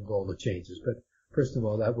handled all the changes. But first of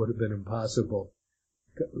all, that would have been impossible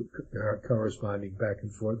corresponding back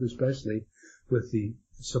and forth, especially with the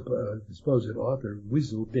supposed author,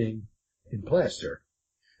 Wiesel, being in plaster.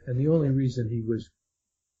 And the only reason he was,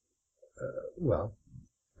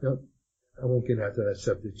 I won't get into that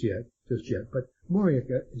subject just yet, but Moriak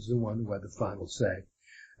is the one who had the final say.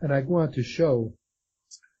 And I go on to show,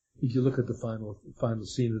 if you look at the final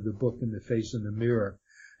scene of the book in The Face in the Mirror,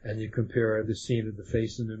 and you compare the scene of The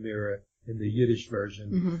Face in the Mirror in the Yiddish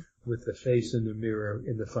version with The Face in the Mirror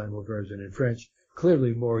in the final version in French,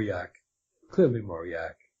 clearly Moriak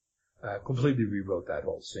completely rewrote that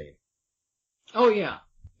whole scene. Oh, yeah.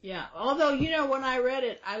 Yeah. Although, when I read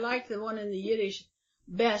it, I liked the one in the Yiddish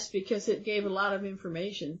best because it gave a lot of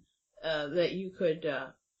information that you could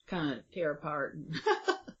kind of tear apart and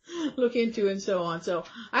look into and so on. So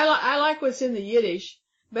I like what's in the Yiddish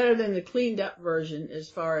better than the cleaned up version as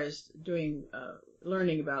far as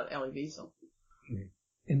learning about Elie Wiesel.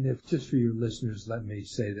 And just for your listeners, let me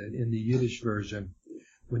say that in the Yiddish version,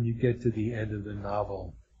 when you get to the end of the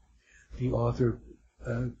novel, the author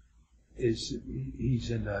he's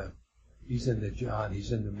in the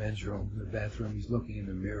men's room, the bathroom. He's looking in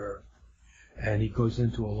the mirror, and he goes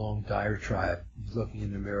into a long diatribe. He's looking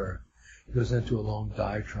in the mirror. He goes into a long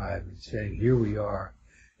diatribe and saying, "Here we are.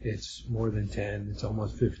 It's more than 10. It's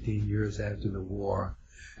almost 15 years after the war,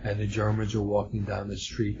 and the Germans are walking down the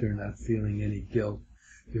street. They're not feeling any guilt.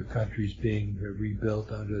 Their country's being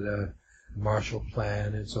rebuilt under the Marshall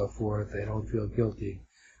Plan and so forth. They don't feel guilty.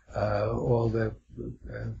 All the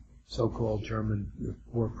so-called German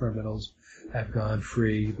war criminals have gone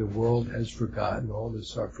free. The world has forgotten all the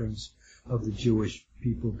sufferings of the Jewish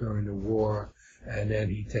people during the war." And then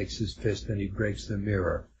he takes his fist and he breaks the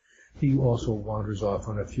mirror. He also wanders off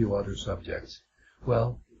on a few other subjects.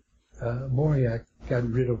 Well, Moriak got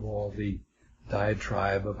rid of all the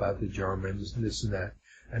diatribe about the Germans and this and that,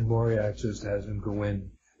 and Moriak just has him go in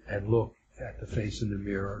and look at the face in the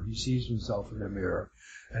mirror. He sees himself in the mirror,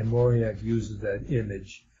 and Moriak uses that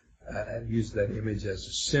image as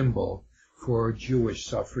a symbol for Jewish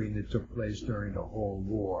suffering that took place during the whole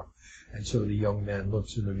war. And so the young man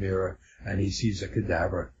looks in the mirror and he sees a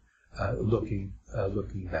cadaver looking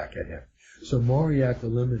back at him. So Moriak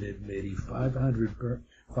eliminated maybe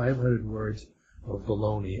 500 words of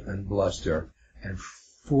baloney and bluster and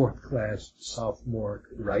fourth-class sophomoric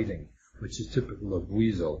writing, which is typical of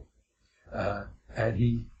Wiesel. And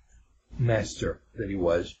he, master that he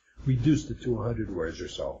was, reduced it to 100 words or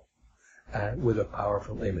so, with a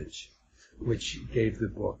powerful image, which gave the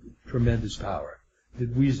book tremendous power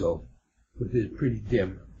that Wiesel, with his pretty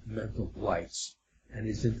dim mental blights and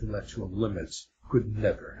his intellectual limits, could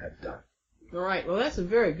never have done. All right. Well, that's a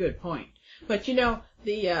very good point. But the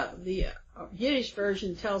Yiddish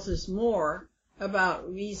version tells us more about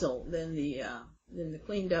Wiesel than the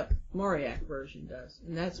cleaned up Moriak version does,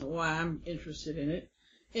 and that's why I'm interested in it.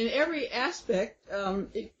 In every aspect,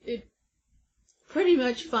 it pretty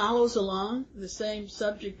much follows along the same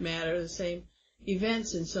subject matter, the same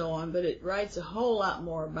events and so on, but it writes a whole lot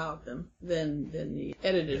more about them than the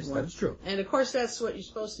edited one. That's true. And of course, that's what you're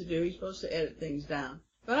supposed to do. You're supposed to edit things down.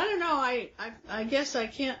 But I don't know. I guess I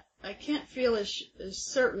can't feel as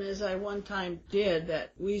certain as I one time did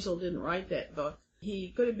that Wiesel didn't write that book.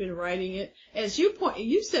 He could have been writing it. As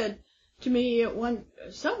you said to me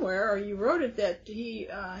somewhere, or you wrote it, that he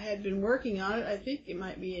had been working on it. I think it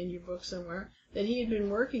might be in your book somewhere, that he had been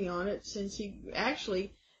working on it since he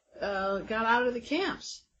actually got out of the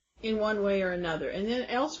camps in one way or another. And then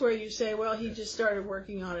elsewhere you say, well, he just started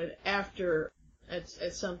working on it after,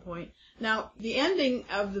 at some point. Now, the ending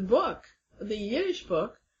of the book, the Yiddish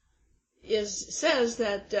book, says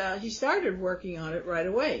that he started working on it right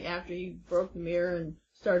away after he broke the mirror and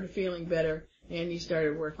started feeling better, and he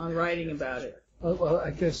started working on writing about it. Well,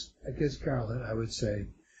 I guess, Carolyn, I would say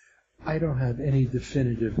I don't have any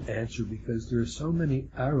definitive answer because there are so many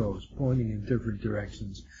arrows pointing in different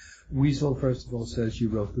directions. Wiesel, first of all, says you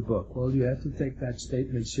wrote the book. Well, you have to take that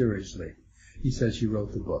statement seriously. He says you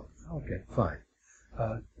wrote the book. Okay, fine.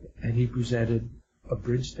 And he presented a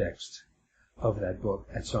bridge text of that book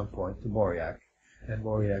at some point to Moriak, and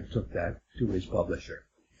Moriak took that to his publisher.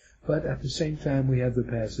 But at the same time, we have the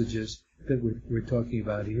passages that we're talking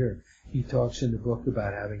about here. He talks in the book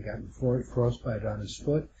about having gotten frostbite on his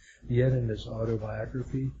foot. Yet in his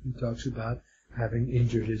autobiography, he talks about having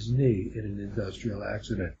injured his knee in an industrial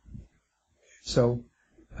accident. So,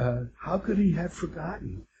 how could he have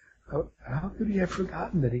forgotten? How could he have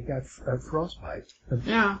forgotten that he got frostbite?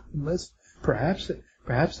 Yeah. Unless perhaps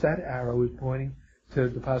that arrow is pointing to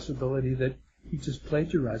the possibility that he just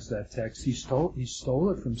plagiarized that text. He stole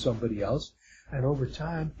it from somebody else, and over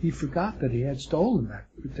time he forgot that he had stolen that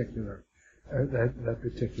particular story.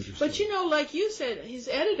 But like you said, his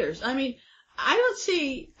editors. I mean, I don't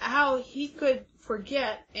see how he could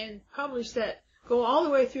forget and publish that, go all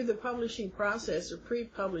the way through the publishing process or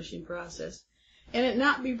pre-publishing process, and it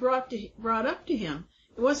not be brought up to him.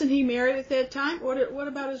 Wasn't he married at that time? What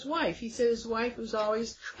about his wife? He said his wife was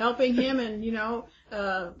always helping him and,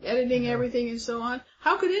 editing everything and so on.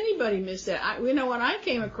 How could anybody miss that? When I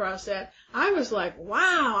came across that, I was like,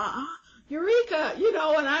 wow, eureka,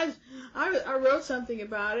 and I wrote something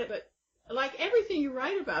about it. But like everything you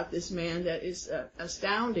write about this man that is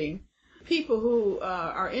astounding, people who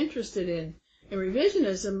are interested in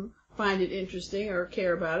revisionism find it interesting or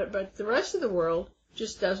care about it, but the rest of the world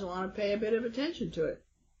just doesn't want to pay a bit of attention to it.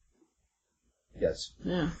 Yes.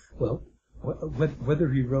 Yeah. Well, whether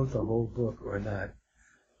he wrote the whole book or not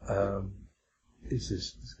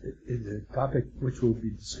is a topic which will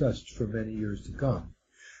be discussed for many years to come.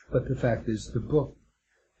 But the fact is, the book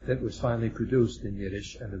that was finally produced in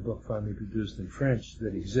Yiddish and the book finally produced in French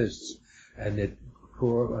that exists, and that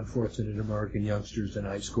poor, unfortunate American youngsters in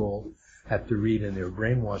high school have to read in their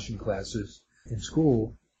brainwashing classes in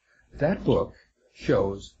school, that book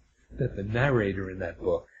shows that the narrator in that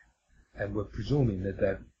book, and we're presuming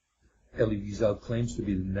that Elie Wiesel claims to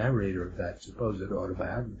be the narrator of that supposed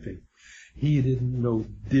autobiography, he didn't know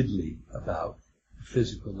diddly about the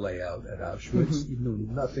physical layout at Auschwitz. He knew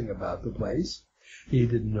nothing about the place. He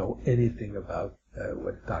didn't know anything about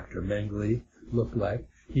what Dr. Mengele looked like.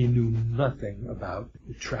 He knew nothing about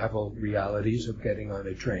the travel realities of getting on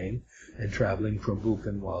a train and traveling from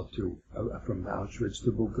Buchenwald from Auschwitz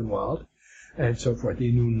to Buchenwald, and so forth.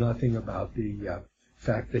 He knew nothing about the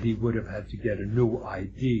fact that he would have had to get a new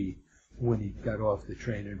ID when he got off the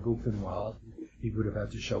train in Buchenwald. He would have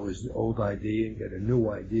had to show his old ID and get a new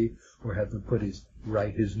ID, or have to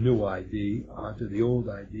write his new ID onto the old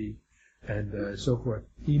ID, and so forth.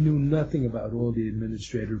 He knew nothing about all the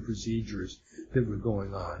administrative procedures that were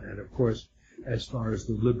going on. And of course, as far as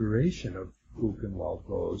the liberation of Buchenwald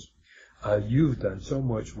goes, you've done so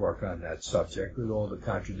much work on that subject with all the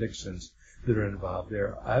contradictions that are involved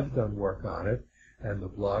there. I've done work on it, and the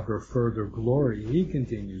blogger Further Glory, he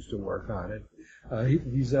continues to work on it.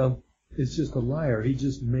 Wiesel is just a liar. He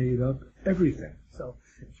just made up everything. So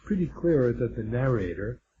it's pretty clear that the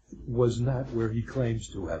narrator was not where he claims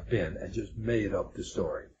to have been and just made up the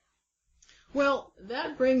story. Well,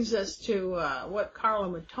 that brings us to what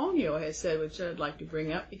Carlo Antonio has said, which I'd like to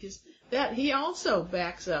bring up, because that he also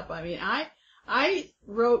backs up. I mean, I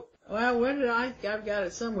wrote, well, I've got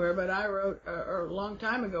it somewhere, but I wrote a long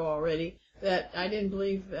time ago already that I didn't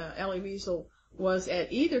believe Elie Wiesel was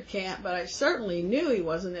at either camp, but I certainly knew he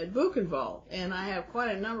wasn't at Buchenwald. And I have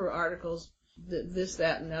quite a number of articles, this,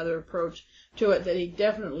 that, and other approach to it, that he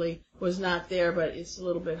definitely was not there, but it's a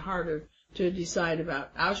little bit harder to decide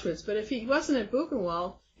about Auschwitz. But if he wasn't at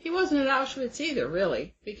Buchenwald, he wasn't at Auschwitz either,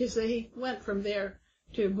 really, because he went from there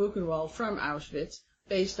to Buchenwald from Auschwitz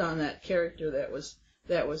based on that character that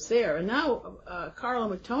was there. And now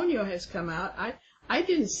Carlo Antonio has come out. I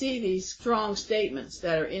didn't see these strong statements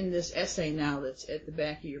that are in this essay now that's at the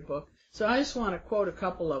back of your book, so I just want to quote a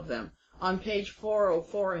couple of them. On page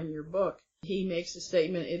 404 in your book, he makes a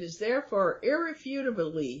statement: "It is therefore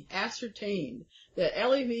irrefutably ascertained that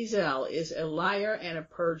Elie Wiesel is a liar and a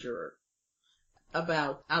perjurer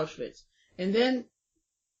about Auschwitz." And then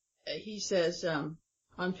he says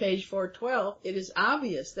on page 412, "It is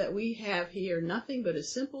obvious that we have here nothing but a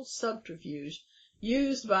simple subterfuge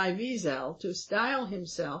used by Wiesel to style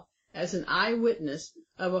himself as an eyewitness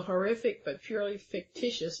of a horrific but purely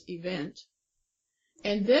fictitious event."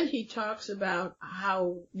 And then he talks about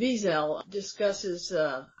how Wiesel discusses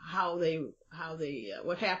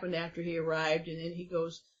what happened after he arrived, and then he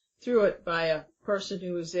goes through it by a person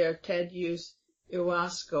who was there, Tadeusz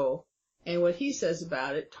Iwasko, and what he says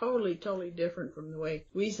about it, totally different from the way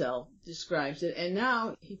Wiesel describes it. And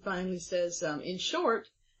now he finally says, in short,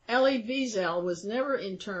 Elie Wiesel was never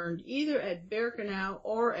interned either at Birkenau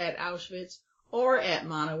or at Auschwitz or at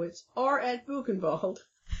Monowitz or at Buchenwald.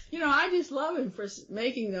 I just love him for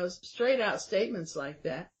making those straight-out statements like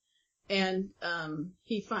that. And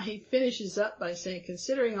he finishes up by saying,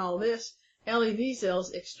 considering all this, Elie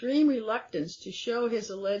Wiesel's extreme reluctance to show his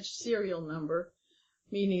alleged serial number,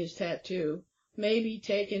 meaning his tattoo, may be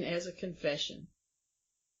taken as a confession.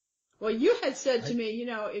 Well, you had said to me,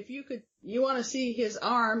 if you want to see his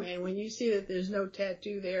arm, and when you see that there's no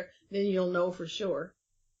tattoo there, then you'll know for sure.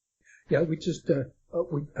 Yeah, we just,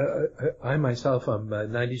 I myself, I'm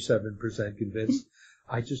 97% convinced.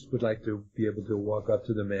 I just would like to be able to walk up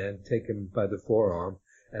to the man, take him by the forearm,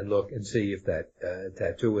 and look and see if that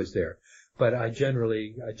tattoo is there. But I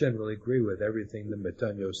generally agree with everything that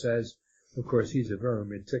Montano says. Of course, he's a very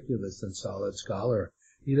meticulous and solid scholar.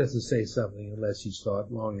 He doesn't say something unless he's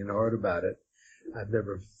thought long and hard about it. I've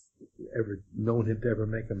never ever known him to ever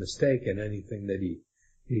make a mistake in anything that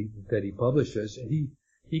he publishes. And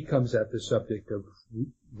he comes at the subject of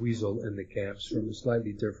Wiesel in the camps from a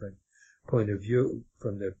slightly different point of view,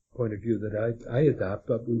 from the point of view that I adopt,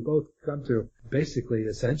 but we both come to basically,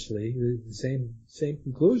 essentially, the same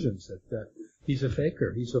conclusions, that he's a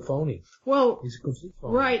faker, he's a phony. Well, he's a complete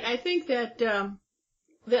phony. Right. I think that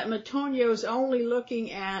Matonio's only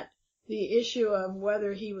looking at the issue of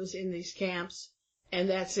whether he was in these camps, and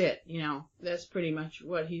that's it. That's pretty much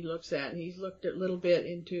what he looks at. And he's looked a little bit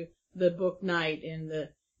into the book Night and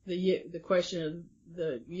the question of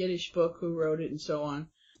the Yiddish book, who wrote it, and so on.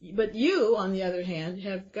 But you, on the other hand,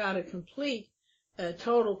 have got a complete,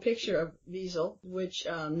 total picture of Wiesel, which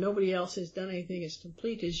nobody else has done anything as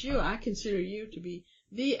complete as you. I consider you to be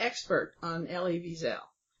the expert on Elie Wiesel.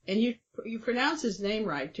 And you pronounce his name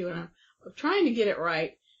right, too, and I'm trying to get it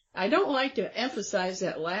right. I don't like to emphasize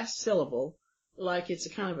that last syllable like it's a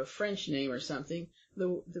kind of a French name or something.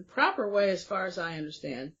 The proper way, as far as I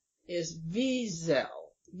understand, is Wiesel.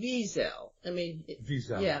 Wiesel.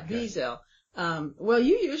 Wiesel. Yeah, okay. Wiesel. Well,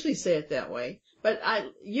 you usually say it that way, but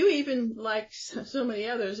you even, like so many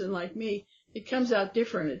others and like me, it comes out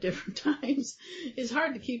different at different times. It's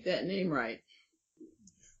hard to keep that name right.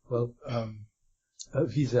 Well,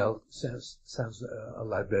 Wiesel sounds a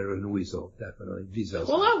lot better than Wiesel, definitely. Wiesel.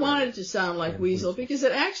 Well, I wanted it to sound like Wiesel because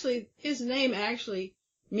his name actually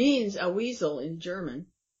means a weasel in German.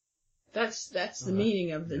 That's the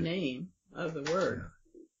meaning of the name of the word.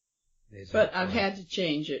 But I've had to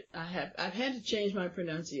change it. I've had to change my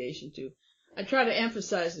pronunciation too. I try to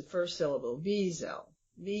emphasize the first syllable. Wiesel.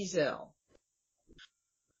 Wiesel.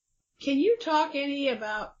 Can you talk any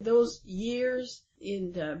about those years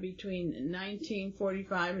in between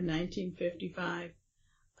 1945 and 1955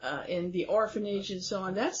 in the orphanage and so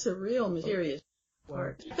on? That's the real mysterious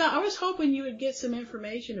part. I was hoping you would get some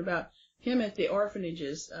information about him at the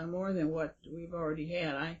orphanages, more than what we've already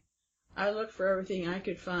had. I looked for everything I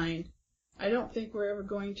could find. I don't think we're ever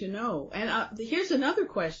going to know. And here's another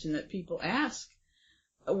question that people ask,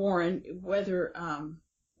 Warren, whether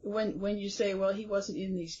when you say, well, he wasn't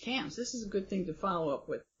in these camps, this is a good thing to follow up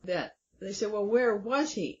with that. They say, well, where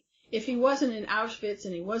was he? If he wasn't in Auschwitz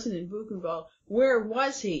and he wasn't in Buchenwald, where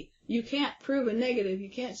was he? You can't prove a negative. You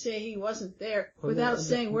can't say he wasn't there without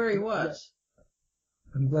saying where he was.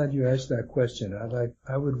 I'm glad you asked that question.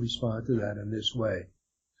 I would respond to that in this way.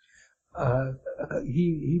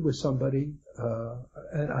 He was somebody,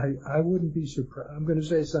 and I wouldn't be surprised. I'm going to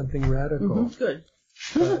say something radical. Mm-hmm, good.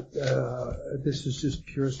 But this is just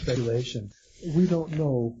pure speculation. We don't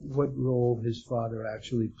know what role his father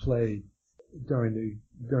actually played during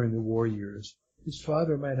the war years. His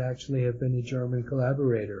father might actually have been a German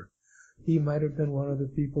collaborator. He might have been one of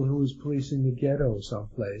the people who was policing the ghetto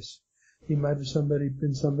someplace. He might have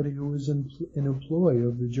been somebody who was in employ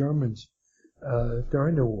of the Germans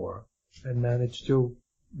during the war and managed to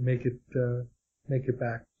make it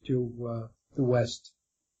back to the West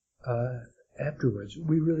afterwards.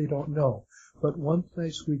 We really don't know. But one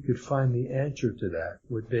place we could find the answer to that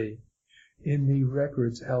would be in the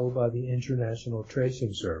records held by the International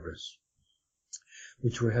Tracing Service,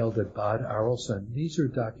 which were held at Bad Arolsen. These are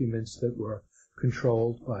documents that were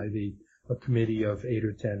controlled by a committee of 8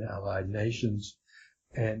 or 10 allied nations.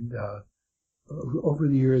 And over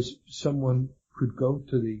the years, someone could go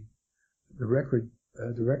to the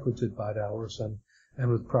records at Bad Arolsen and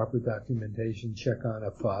with proper documentation check on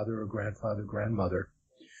a father or grandfather, grandmother.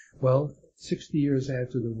 Well, 60 years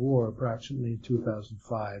after the war, approximately in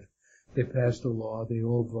 2005, they passed a law, they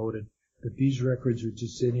all voted that these records are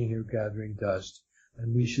just sitting here gathering dust,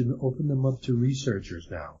 and we should open them up to researchers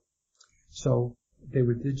now. So they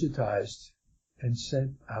were digitized and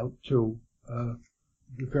sent out to the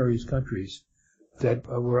various countries that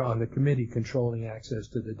were on the committee controlling access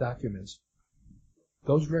to the documents.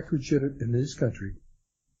 Those records in this country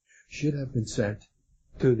should have been sent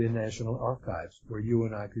to the National Archives, where you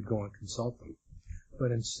and I could go and consult them.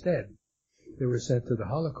 But instead, they were sent to the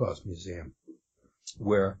Holocaust Museum,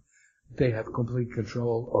 where they have complete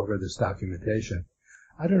control over this documentation.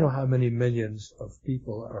 I don't know how many millions of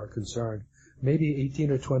people are concerned. Maybe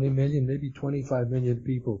 18 or 20 million, maybe 25 million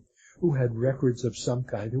people who had records of some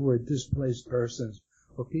kind, who were displaced persons,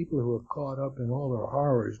 or people who were caught up in all the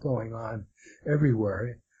horrors going on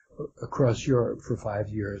everywhere across Europe for 5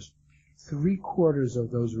 years. 3/4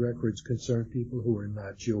 of those records concerned people who were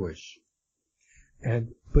not Jewish.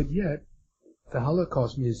 But yet, the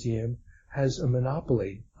Holocaust Museum has a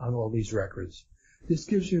monopoly on all these records. This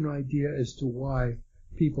gives you an idea as to why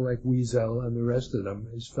people like Wiesel and the rest of them,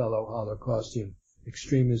 his fellow Holocaustian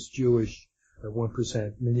extremist Jewish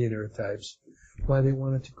 1% millionaire types, why they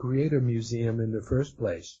wanted to create a museum in the first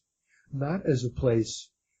place. Not as a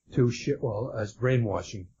place to as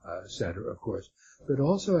brainwashing center, of course, but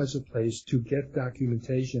also as a place to get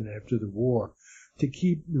documentation after the war, to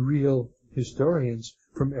keep the real historians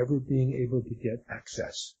from ever being able to get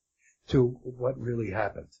access to what really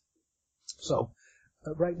happened. So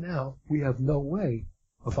right now, we have no way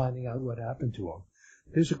of finding out what happened to him.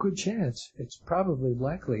 There's a good chance, it's probably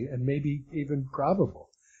likely, and maybe even probable,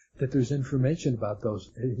 that there's information about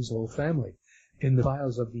his whole family in the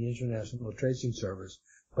files of the International Tracing Service.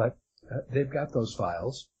 But they've got those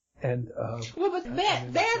files. And but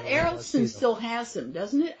Bad Arolsen still has them,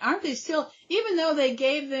 doesn't it? Aren't they still, even though they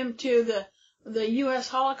gave them to the U.S.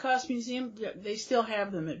 Holocaust Museum, they still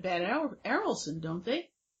have them at Bad Arolsen, don't they?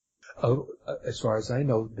 As far as I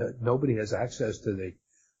know, nobody has access to the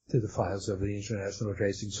files of the International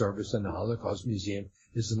Tracing Service, and the Holocaust Museum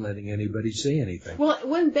isn't letting anybody see anything. Well,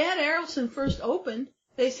 when Bad Arolsen first opened,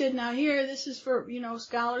 they said, now here, this is for,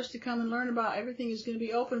 scholars to come and learn about. Everything is going to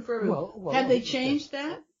be open for everyone. Have they changed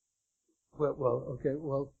that? Well,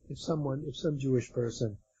 if some Jewish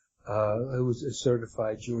person, who is a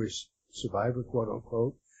certified Jewish survivor, quote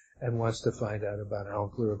unquote, and wants to find out about an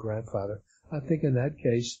uncle or a grandfather, I think in that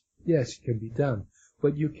case, yes, it can be done.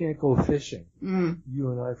 But you can't go fishing.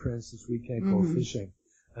 You and I, for instance, we can't go fishing.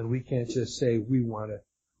 And we can't just say we want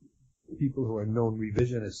people who are known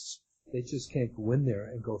revisionists, they just can't go in there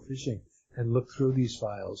and go fishing and look through these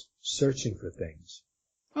files, searching for things.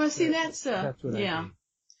 Well, see, that's what I mean.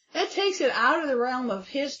 That takes it out of the realm of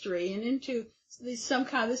history and into this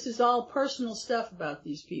is all personal stuff about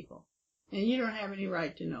these people. And you don't have any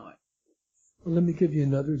right to know it. Well, let me give you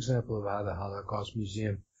another example of how the Holocaust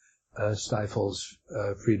Museum stifles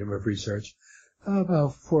freedom of research.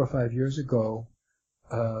 About 4 or 5 years ago,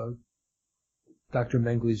 Dr.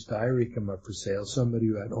 Mengele's diary came up for sale. Somebody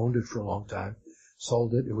who had owned it for a long time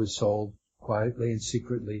sold it. It was sold quietly and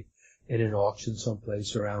secretly in an auction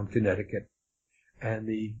someplace around Connecticut. And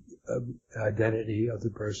the identity of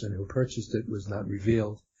the person who purchased it was not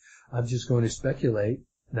revealed. I'm just going to speculate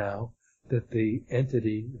now that the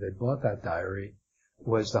entity that bought that diary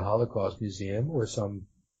was the Holocaust Museum, or some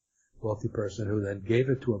wealthy person who then gave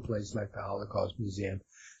it to a place like the Holocaust Museum,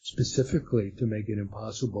 specifically to make it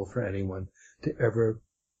impossible for anyone to ever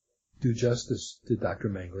do justice to Dr.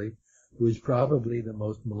 Mengele, who is probably the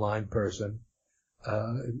most maligned person,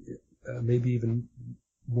 maybe even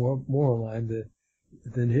more maligned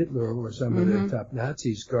than Hitler or some of the top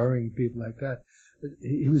Nazis, scarring people like that.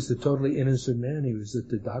 He was the totally innocent man. He was at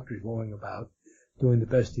the doctor going about doing the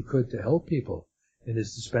best he could to help people in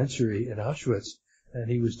his dispensary in Auschwitz, and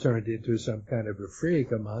he was turned into some kind of a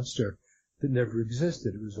freak, a monster that never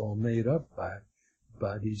existed. It was all made up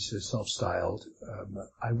by these self-styled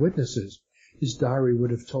eyewitnesses. His diary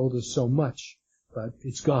would have told us so much, but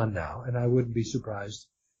it's gone now, and I wouldn't be surprised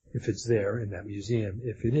if it's there in that museum.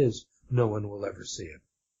 If it is, no one will ever see it.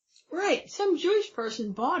 Right. Some Jewish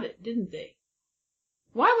person bought it, didn't they?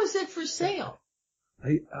 Why was it for sale?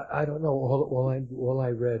 I don't know. All I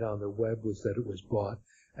read on the web was that it was bought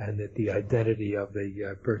and that the identity of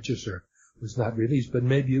the purchaser was not released, but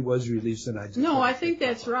maybe it was released and I just... No, I think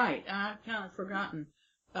that's right. I've kind of forgotten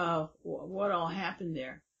what all happened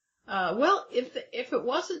there. Well, if it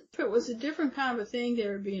was a different kind of a thing,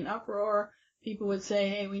 there would be an uproar. People would say,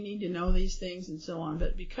 hey, we need to know these things and so on.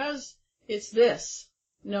 But because it's this,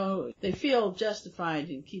 no, they feel justified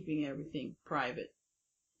in keeping everything private.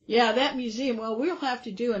 Yeah, that museum, well, we'll have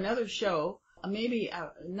to do another show, maybe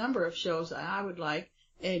a number of shows I would like,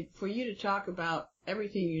 and for you to talk about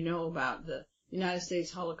everything you know about the United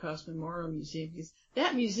States Holocaust Memorial Museum, because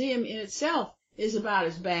that museum in itself is about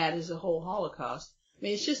as bad as the whole Holocaust. I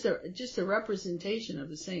mean, it's just a representation of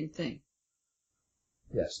the same thing.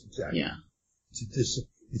 Yes, exactly. Yeah.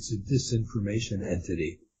 It's a disinformation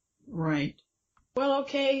entity. Right. Well,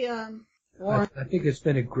 okay, I think it's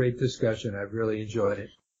been a great discussion. I've really enjoyed it.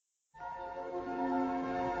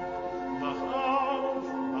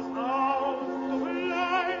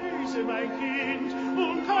 Mein Kind,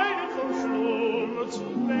 keinen vom Schlummer zu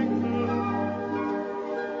wecken.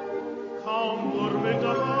 Kaum nur mit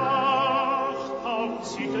der Nacht, kaum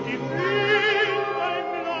zieht die Wind ein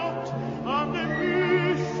Blatt,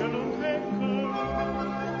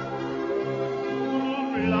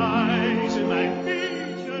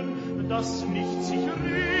 es nicht sich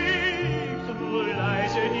regt, nur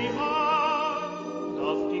leise die Hand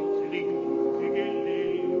auf die Klinke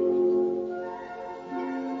gelegt.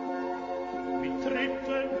 Mit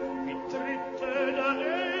Tritte der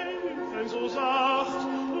Elfen so sacht,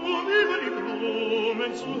 über die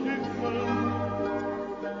Blumen zu hüpfen,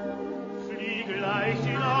 fliege leicht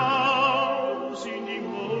hinaus in die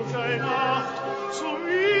Mondscheinnacht, zu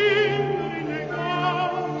mir in den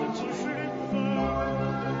Garten zu schlüpfen.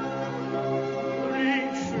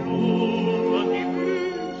 Rings schlummern die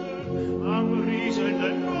Blüten am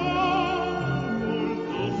rieselnden Baum und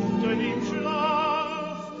duften im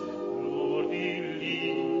Schlaf, nur die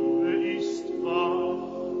Liebe ist wahr.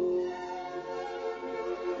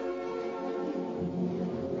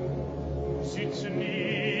 Sitz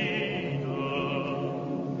nieder,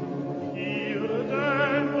 hier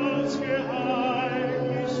dämmert's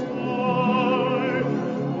geheimnisvoll,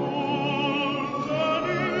 unter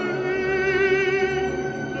den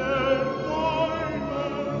Linden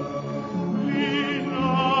Bäumen, wie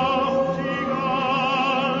Nachtigall,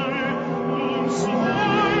 uns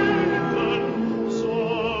Wolken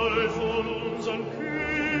soll von unseren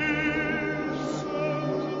Küssen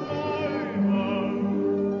träumen.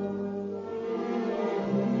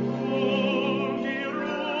 Und die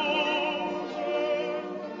Rose,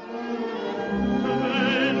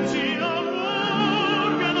 wenn sie am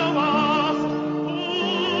Morgen erwacht,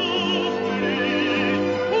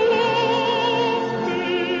 hochgelegt,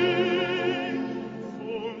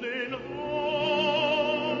 von den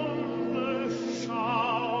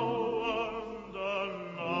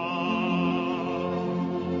wonneschauernden Nacht.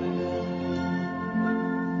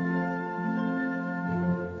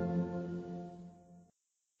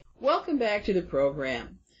 Welcome back to the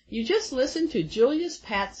program. You just listened to Julius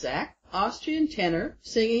Patzak, Austrian tenor,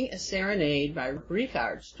 singing a serenade by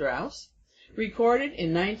Richard Strauss, recorded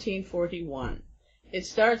in 1941. It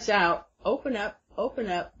starts out, open up,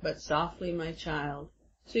 but softly, my child.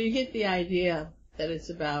 So you get the idea that it's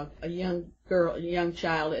about a young girl, a young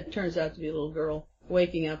child. It turns out to be a little girl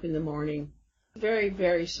waking up in the morning. Very,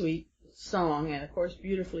 very sweet song, and of course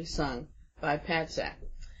beautifully sung by Patzak.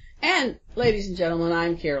 And, ladies and gentlemen,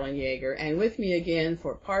 I'm Carolyn Yeager, and with me again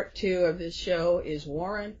for part 2 of this show is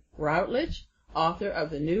Warren Routledge, author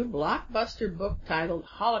of the new blockbuster book titled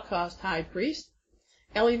Holocaust High Priest,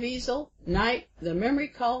 Elie Wiesel, Night, The Memory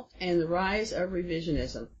Cult, and the Rise of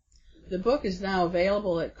Revisionism. The book is now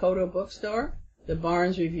available at Kodo Bookstore, the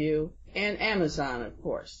Barnes Review, and Amazon, of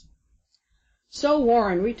course. So,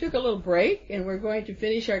 Warren, we took a little break, and we're going to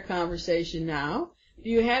finish our conversation now. Do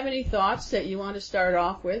you have any thoughts that you want to start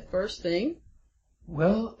off with first thing?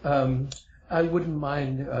 Well, I wouldn't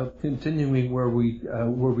mind continuing where we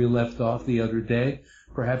left off the other day.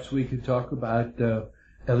 Perhaps we could talk about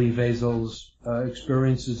Elie Wiesel's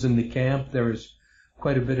experiences in the camp. There is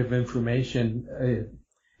quite a bit of information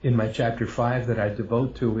in my chapter 5 that I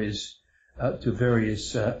devote to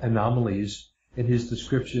various anomalies in his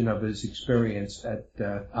description of his experience at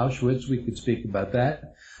Auschwitz. We could speak about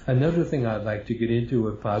that. Another thing I'd like to get into,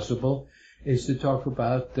 if possible, is to talk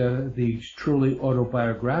about the truly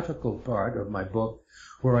autobiographical part of my book,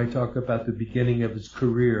 where I talk about the beginning of his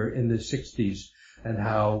career in the 60s and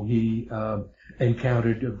how he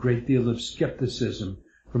encountered a great deal of skepticism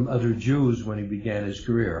from other Jews when he began his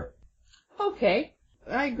career. Okay,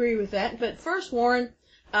 I agree with that. But first, Warren,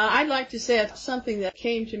 I'd like to say something that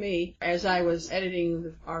came to me as I was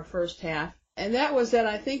editing our first half, and that was that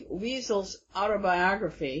I think Wiesel's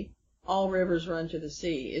autobiography, All Rivers Run to the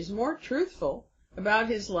Sea, is more truthful about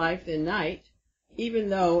his life than Night, even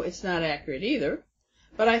though it's not accurate either.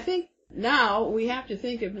 But I think now we have to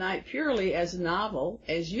think of Night purely as a novel,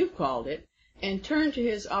 as you've called it, and turn to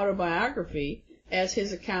his autobiography as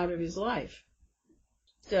his account of his life.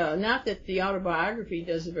 So, not that the autobiography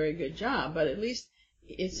does a very good job, but at least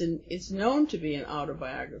it's known to be an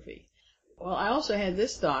autobiography. Well, I also had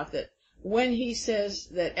this thought that when he says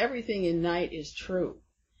that everything in Night is true,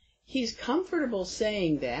 he's comfortable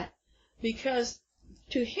saying that because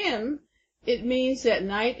to him it means that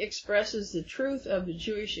Night expresses the truth of the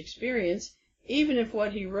Jewish experience, even if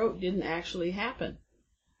what he wrote didn't actually happen.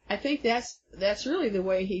 I think that's really the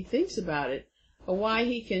way he thinks about it, or why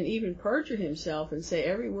he can even perjure himself and say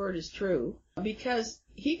every word is true, because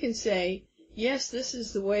he can say, yes, this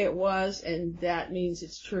is the way it was, and that means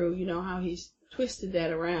it's true. You know how he's twisted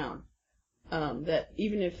that around, that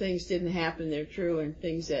even if things didn't happen, they're true, and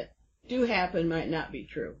things that do happen might not be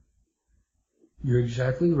true. You're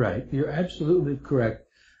exactly right. You're absolutely correct.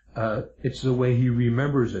 It's the way he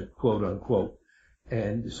remembers it, quote unquote.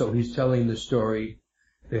 And so he's telling the story.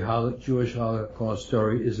 The Jewish Holocaust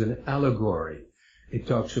story is an allegory. It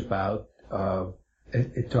talks about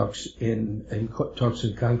it talks in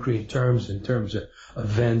concrete terms, in terms of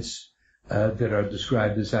events that are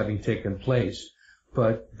described as having taken place.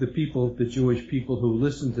 But the Jewish people who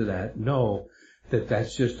listen to that know that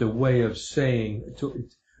that's just a way of saying,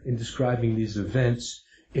 in describing these events,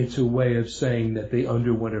 it's a way of saying that they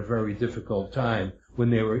underwent a very difficult time when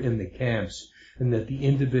they were in the camps, and that the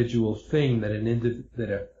individual thing that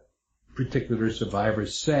a particular survivor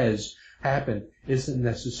says happened isn't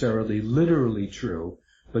necessarily literally true,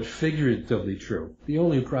 but figuratively true. The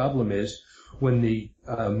only problem is when the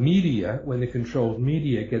controlled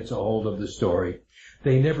media gets a hold of the story,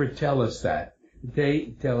 they never tell us that.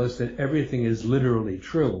 They tell us that everything is literally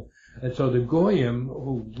true. And so the Goyim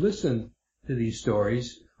who listen to these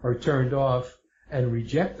stories are turned off and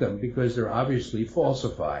reject them because they're obviously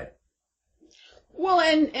falsified. Well,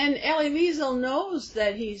 and Elie Wiesel knows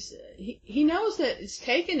that he knows that it's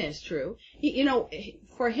taken as true.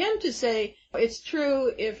 For him to say it's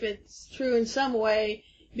true if it's true in some way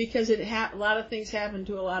because a lot of things happen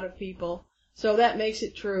to a lot of people, so that makes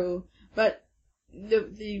it true. But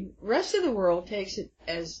the rest of the world takes it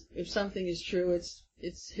as if something is true,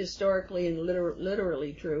 it's historically and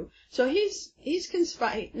literally true. So he's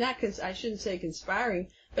I shouldn't say conspiring,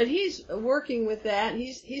 but he's working with that.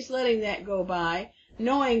 He's letting that go by,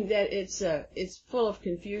 knowing that it's full of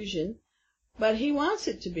confusion, but he wants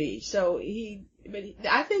it to be. So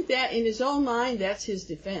I think that in his own mind, that's his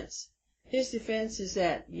defense. His defense is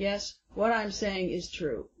that, yes, what I'm saying is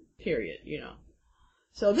true, period,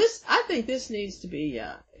 So I think this needs to be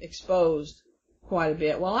exposed quite a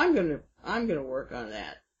bit. Well, I'm gonna work on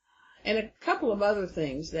that, and a couple of other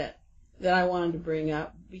things that I wanted to bring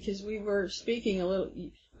up, because we were speaking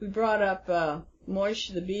we brought up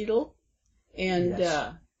Moish the beetle, and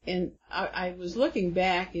yes. And I was looking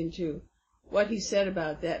back into what he said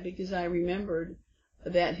about that, because I remembered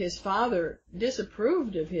that his father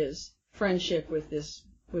disapproved of his friendship with this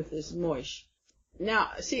Moish.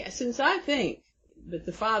 Now, see, since I think that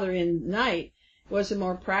the father in Night was a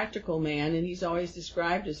more practical man, and he's always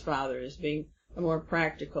described his father as being a more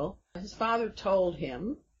practical. His father told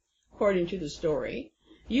him, according to the story,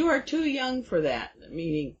 "You are too young for that,"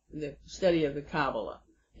 meaning the study of the Kabbalah.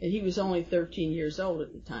 And he was only 13 years old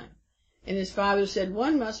at the time. And his father said,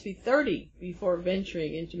 "One must be 30 before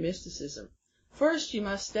venturing into mysticism. First, you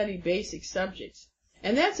must study basic subjects."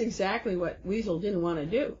 And that's exactly what Wiesel didn't want to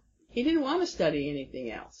do. He didn't want to study anything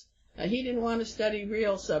else. He didn't want to study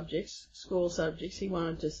real subjects, school subjects. He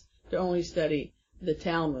wanted to only study the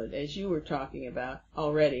Talmud, as you were talking about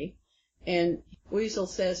already. And Wiesel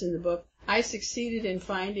says in the book, "I succeeded in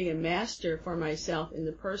finding a master for myself in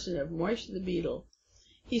the person of Moish the beetle.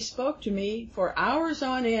 He spoke to me for hours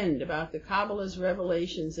on end about the Kabbalah's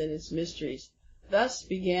revelations and its mysteries. Thus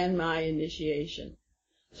began my initiation."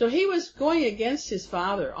 So he was going against his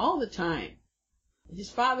father all the time. His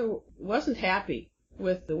father wasn't happy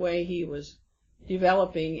with the way he was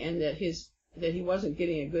developing, and that he wasn't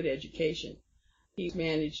getting a good education. He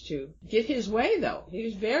managed to get his way, though. He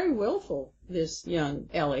was very willful, this young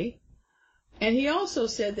Elie. And he also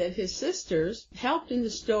said that his sisters helped in the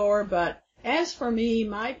store, but as for me,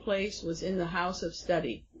 my place was in the house of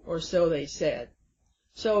study, or so they said.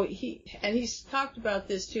 So he's talked about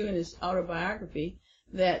this too in his autobiography,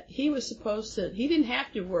 that he didn't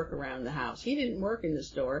have to work around the house. He didn't work in the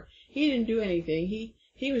store. He didn't do anything.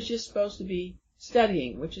 He was just supposed to be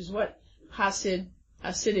studying, which is what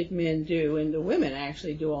Hasidic men do, and the women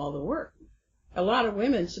actually do all the work. A lot of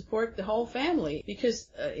women support the whole family because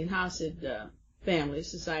in Hasid family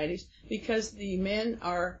societies, because the men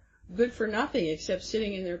are good for nothing except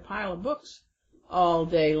sitting in their pile of books all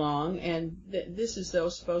day long, and this is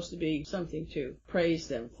supposed to be something to praise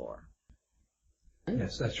them for.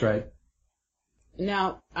 Yes, that's right.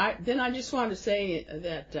 Now, I just wanted to say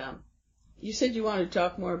that you said you wanted to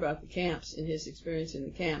talk more about the camps and his experience in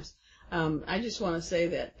the camps. I just want to say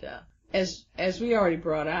that as we already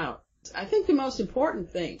brought out, I think the most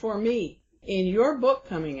important thing for me in your book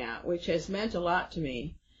coming out, which has meant a lot to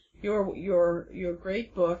me, your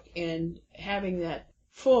great book, and having that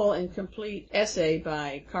full and complete essay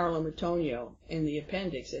by Carlo Matonio in the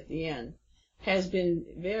appendix at the end, has been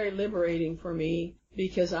very liberating for me,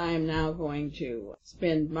 because I am now going to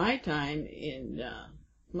spend my time in,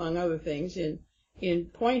 among other things, in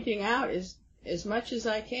pointing out as much as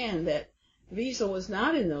I can that Wiesel was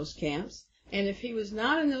not in those camps. And if he was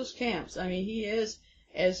not in those camps, I mean, he is,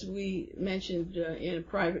 as we mentioned in a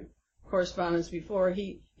private correspondence before,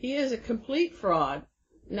 he is a complete fraud,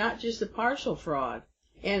 not just a partial fraud.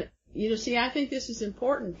 And, see, I think this is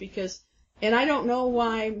important because, and I don't know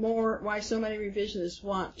why so many revisionists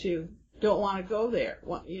want to don't want to go there,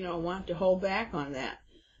 want to hold back on that.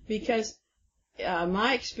 Because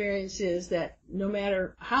my experience is that no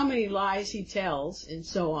matter how many lies he tells and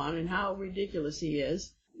so on and how ridiculous he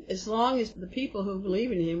is, as long as the people who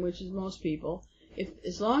believe in him, which is most people,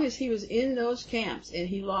 as long as he was in those camps and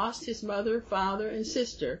he lost his mother, father, and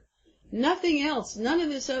sister, nothing else, none of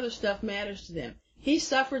this other stuff matters to them. He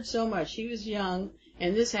suffered so much. He was young,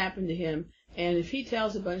 and this happened to him. And if he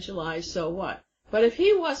tells a bunch of lies, so what? But if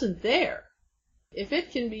he wasn't there, if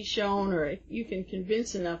it can be shown or if you can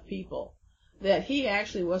convince enough people that he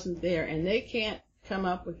actually wasn't there and they can't come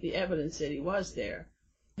up with the evidence that he was there,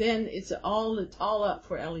 then it's all up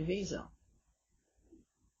for Elie Wiesel.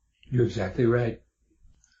 You're exactly right.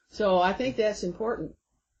 So I think that's important.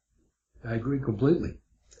 I agree completely.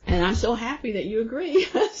 And I'm so happy that you agree.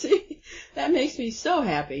 See, that makes me so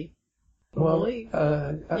happy. Well,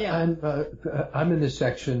 Yeah. I'm in the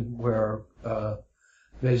section where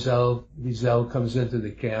Wiesel comes into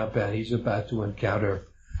the camp and he's about to encounter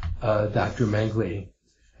Dr. Mengele,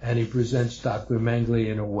 and he presents Dr. Mengele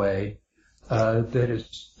in a way that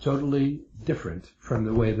is totally different from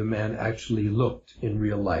the way the man actually looked in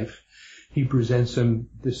real life. He presents him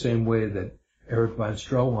the same way that Erich von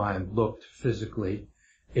Stroheim looked physically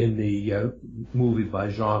in the movie by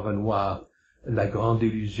Jean Renoir, La Grande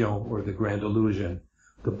Illusion, or The Grand Illusion.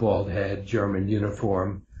 The bald head, German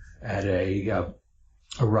uniform, and a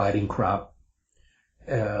riding crop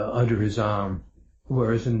under his arm.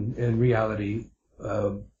 Whereas in reality,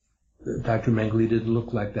 Dr. Mengele didn't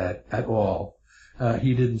look like that at all.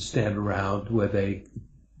 He didn't stand around with a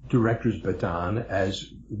director's baton, as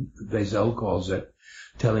Wiesel calls it,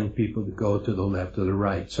 telling people to go to the left or the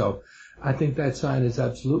right. So I think that sign is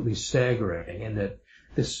absolutely staggering, and that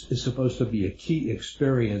this is supposed to be a key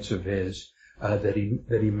experience of his, that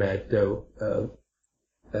he met Dr.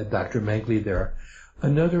 Mengele there.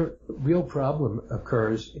 Another real problem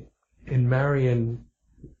occurs in Marion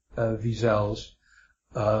Wiesel's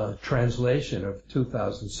translation of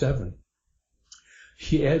 2007.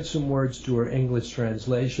 She adds some words to her English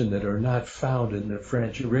translation that are not found in the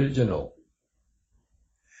French original.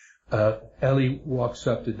 Elie walks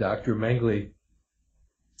up to Dr. Mengele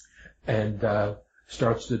and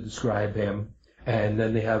starts to describe him, and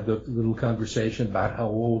then they have the little conversation about how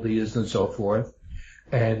old he is and so forth.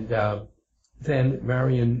 And then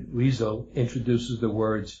Marion Wiesel introduces the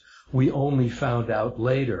words, "We only found out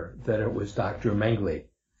later that it was Dr. Mengele."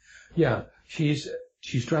 Yeah, she's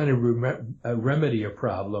trying to remedy a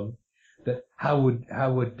problem. That how would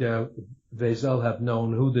Wiesel have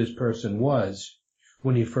known who this person was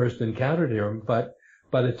when he first encountered him? But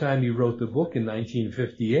by the time he wrote the book in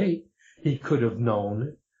 1958, he could have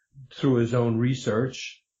known through his own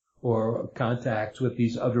research or contacts with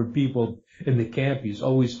these other people in the camp. He's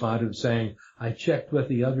always fond of saying, "I checked with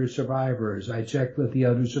the other survivors. I checked with the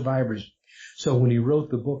other survivors." So when he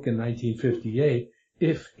wrote the book in 1958,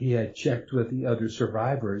 if he had checked with the other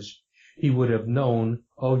survivors, he would have known,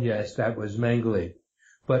 oh yes, that was Mengele.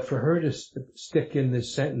 But for her to stick in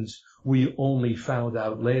this sentence, "We only found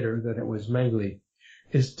out later that it was Mengele,"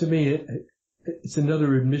 is, to me, it's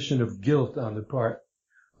another admission of guilt on the part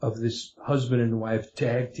of this husband and wife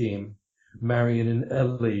tag team, Marion and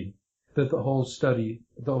Elie, that the whole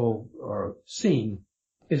scene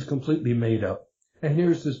is completely made up. And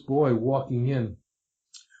here's this boy walking in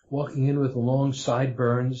with long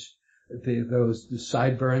sideburns. The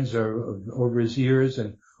sideburns are over his ears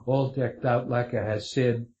and all decked out like a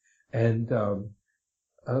Hasid. And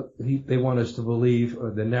they want us to believe, or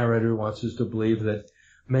the narrator wants us to believe, that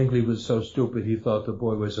Mengele was so stupid he thought the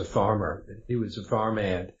boy was a farmer. He was a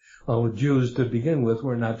farmhand. Well, Jews to begin with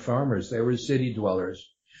were not farmers; they were city dwellers.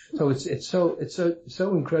 So it's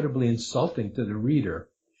so incredibly insulting to the reader.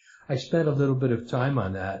 I spent a little bit of time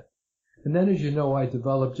on that, and then, as you know, I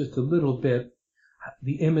developed just a little bit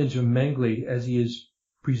the image of Mengele as he is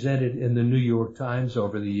presented in the New York Times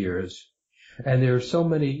over the years. And there are so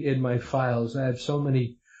many in my files. I have so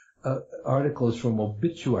many articles from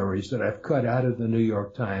obituaries that I've cut out of the New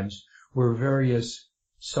York Times, where various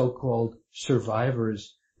so-called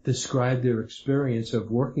survivors describe their experience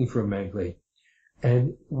of working for Mengele.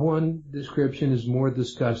 And one description is more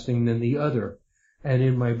disgusting than the other. And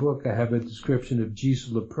in my book, I have a description of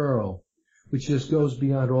Gisela Pearl, which just goes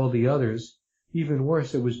beyond all the others. Even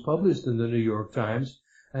worse, it was published in the New York Times,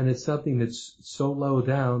 and it's something that's so low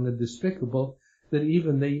down and despicable that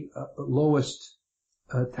even the lowest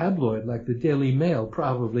tabloid, like the Daily Mail,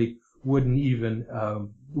 probably wouldn't even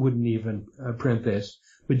print this.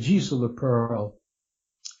 But Gisela Pearl,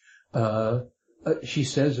 she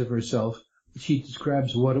says of herself, she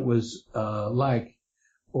describes what it was like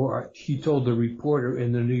or she told the reporter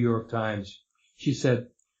in the New York Times, she said,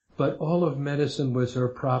 but all of medicine was her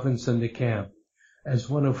province in the camp. As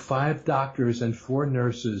one of 5 doctors and 4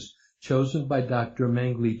 nurses chosen by Dr.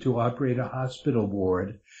 Mengele to operate a hospital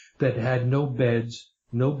ward that had no beds,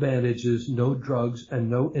 no bandages, no drugs, and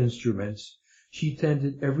no instruments, she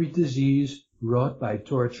tended every disease wrought by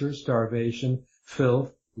torture, starvation,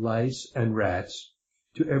 filth, lice, and rats,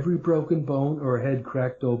 to every broken bone or head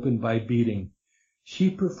cracked open by beating.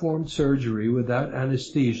 She performed surgery without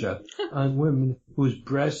anesthesia on women whose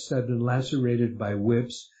breasts had been lacerated by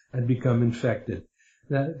whips and become infected.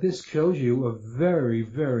 Now, this shows you a very,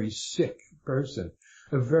 very sick person,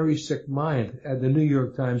 a very sick mind. And the New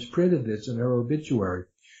York Times printed this in her obituary,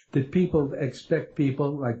 that people expect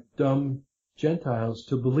people like dumb Gentiles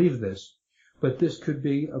to believe this. But this could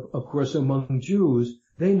be, of course, among Jews,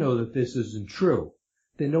 they know that this isn't true.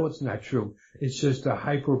 They know it's not true. It's just a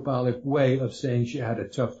hyperbolic way of saying she had a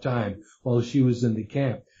tough time while she was in the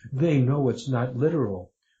camp. They know it's not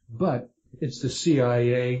literal. But it's the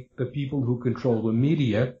CIA, the people who control the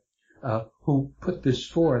media, who put this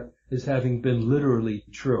forth as having been literally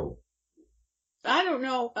true. I don't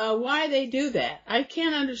know why they do that. I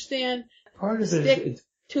can't understand. Part of it is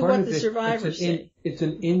what the survivors say. It's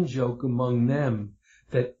an in-joke among them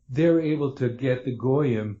that they're able to get the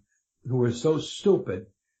Goyim, who are so stupid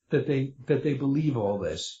that they believe all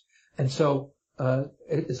this. And so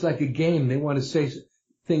it's like a game. They want to say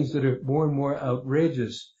things that are more and more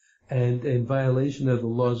outrageous and in violation of the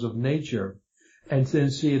laws of nature, and then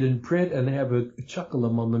see it in print and they have a chuckle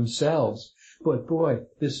among themselves. But boy,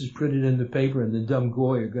 this is printed in the paper and the dumb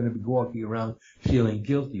goy are going to be walking around feeling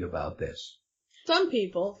guilty about this. Some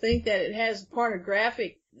people think that it has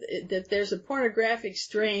that there's a pornographic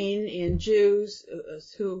strain in Jews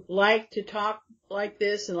who like to talk like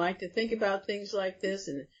this and like to think about things like this.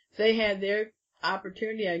 And if they had their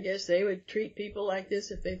opportunity, I guess they would treat people like this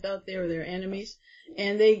if they thought they were their enemies.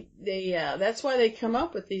 And that's why they come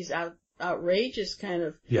up with these outrageous kind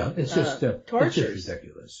of it's just tortures. It's just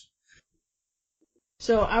ridiculous.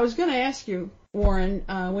 So I was going to ask you, Warren,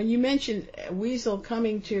 when you mentioned Wiesel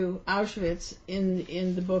coming to Auschwitz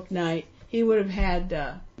in the book Night, he would have had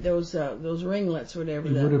those ringlets, whatever.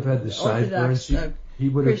 He would have had the sideburns. He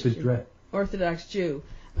would have been dressed. Orthodox Jew.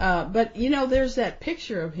 But, there's that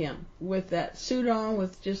picture of him with that suit on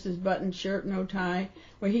with just his buttoned shirt, no tie,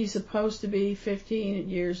 where he's supposed to be 15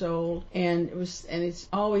 years old. And it's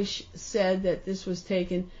always said that this was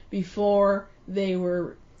taken before they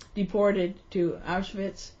were deported to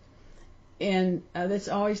Auschwitz. And that's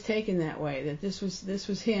always taken that way, that this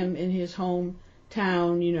was him in his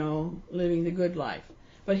hometown, living the good life.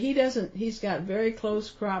 But he's got very close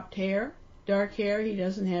cropped hair, dark hair. He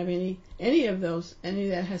doesn't have any of that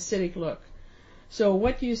Hasidic look. So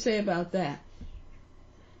what do you say about that?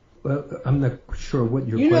 Well, I'm not sure what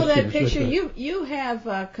your question is. You know that picture? You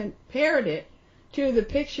have compared it to the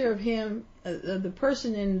picture of him, the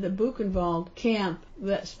person in the Buchenwald camp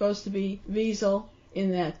that's supposed to be Wiesel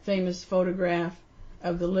in that famous photograph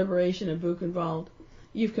of the liberation of Buchenwald.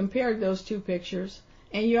 You've compared those two pictures,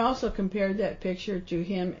 and you also compared that picture to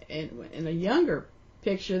him in a younger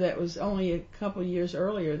picture that was only a couple years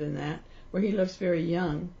earlier than that, where he looks very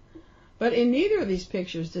young. But in neither of these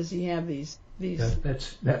pictures does he have these.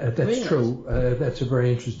 That's true. That's a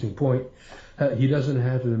very interesting point. He doesn't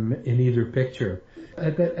have them in either picture.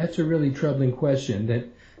 That's a really troubling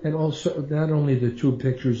question. And also, not only the two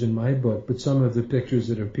pictures in my book, but some of the pictures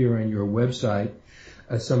that appear on your website,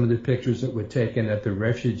 some of the pictures that were taken at the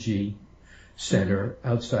refugee center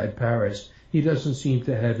outside Paris. He doesn't seem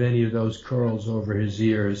to have any of those curls over his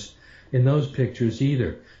ears in those pictures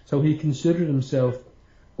either. So he considered himself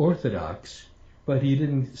Orthodox, but he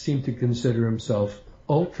didn't seem to consider himself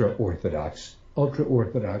ultra-Orthodox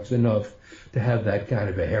enough to have that kind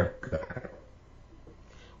of a haircut.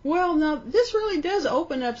 Well, now, this really does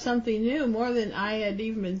open up something new, more than I had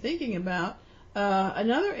even been thinking about.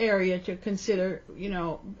 Another area to consider,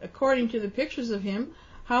 according to the pictures of him,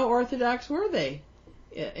 how Orthodox were they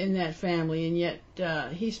in that family? And yet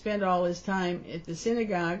he spent all his time at the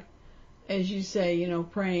synagogue, as you say,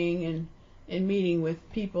 praying and meeting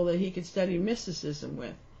with people that he could study mysticism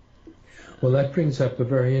with. Well, that brings up a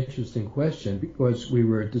very interesting question, because we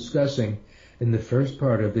were discussing in the first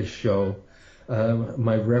part of this show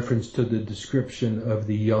my reference to the description of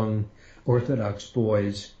the young Orthodox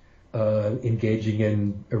boys engaging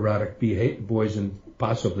in erotic boys and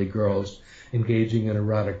possibly girls engaging in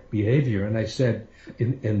erotic behavior. And I said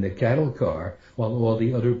in the cattle car, while all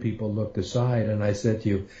the other people looked aside, and I said to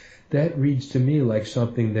you, that reads to me like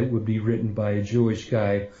something that would be written by a Jewish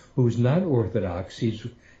guy who's not Orthodox.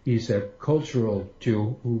 He's a cultural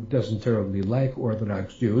Jew who doesn't terribly like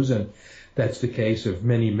Orthodox Jews, and that's the case of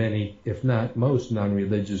many, if not most,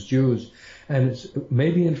 non-religious Jews. And it's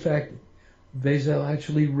maybe, in fact, Wiesel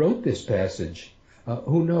actually wrote this passage.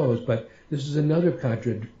 Who knows? But this is another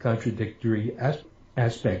contradictory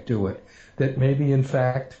aspect to it, that maybe, in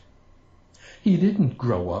fact, he didn't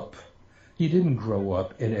grow up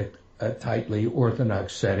in a tightly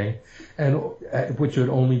Orthodox setting, and which would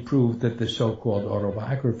only prove that the so-called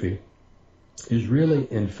autobiography is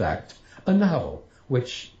really, in fact, a novel,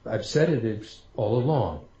 which I've said it is all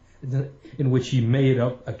along, in which he made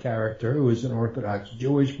up a character who is an Orthodox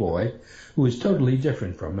Jewish boy who is totally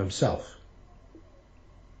different from himself.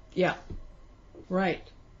 Yeah, right.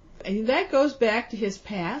 And that goes back to his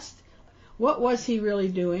past. What was he really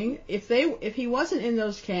doing? If he wasn't in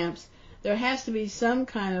those camps, there has to be some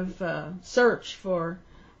kind of search for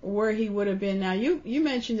where he would have been. Now, you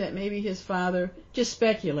mentioned that maybe his father, just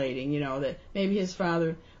speculating, that maybe his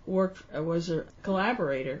father was a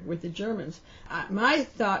collaborator with the Germans. My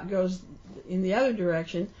thought goes in the other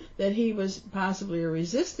direction, that he was possibly a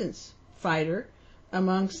resistance fighter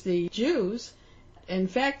amongst the Jews. In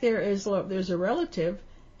fact, there's a relative,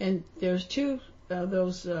 and there's two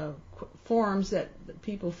those forms that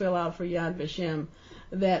people fill out for Yad Vashem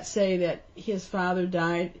that say that his father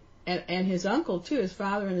died, and his uncle too, his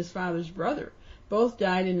father and his father's brother, both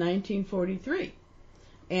died in 1943.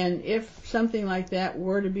 And if something like that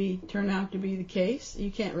were to turn out to be the case,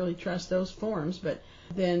 you can't really trust those forms, but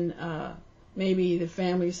then maybe the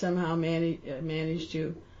family somehow managed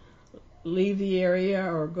to leave the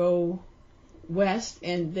area or go west,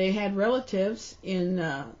 and they had relatives in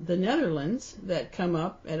the Netherlands that come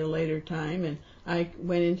up at a later time, and I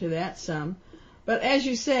went into that some. But as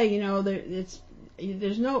you say, you don't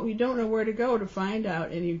know where to go to find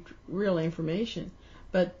out any real information.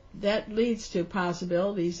 But that leads to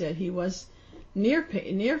possibilities that he was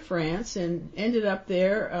near France and ended up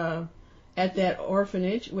there at that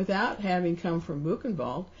orphanage without having come from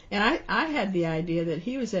Buchenwald. And I had the idea that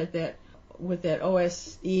he was with that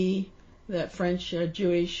OSE, that French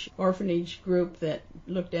Jewish orphanage group that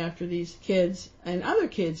looked after these kids and other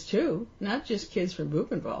kids too, not just kids from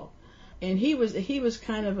Buchenwald. And he was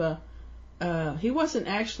kind of he wasn't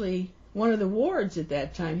actually one of the wards at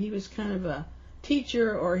that time. He was kind of a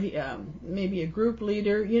teacher, or maybe a group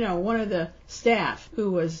leader, one of the staff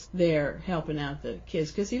who was there helping out the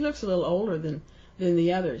kids, because he looks a little older than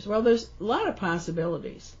the others. Well, there's a lot of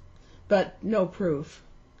possibilities, but no proof,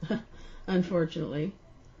 unfortunately,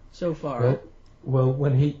 so far. Well,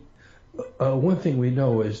 when one thing we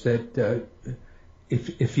know is that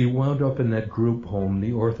if he wound up in that group home,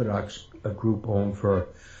 the Orthodox group home for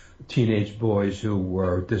teenage boys who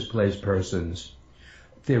were displaced persons,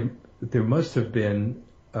 there must have been,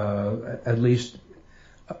 at least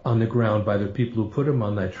on the ground by the people who put him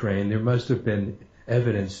on that train, there must have been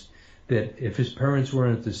evidence that if his parents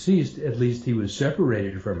weren't deceased, at least he was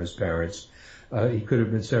separated from his parents. He could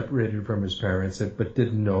have been separated from his parents, but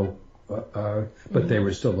didn't know, but they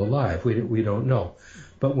were still alive. We don't know.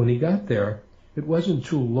 But when he got there, it wasn't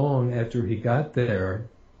too long after he got there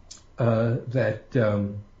that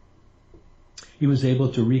he was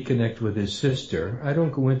able to reconnect with his sister. I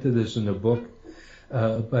don't go into this in the book,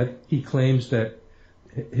 but he claims that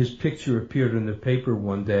his picture appeared in the paper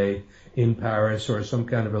one day in Paris, or some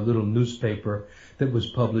kind of a little newspaper that was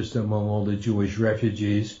published among all the Jewish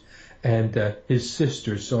refugees. And his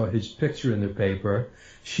sister saw his picture in the paper.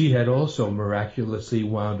 She had also miraculously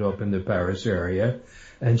wound up in the Paris area,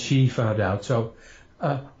 and she found out. So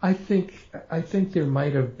I think there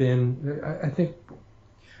might have been. I think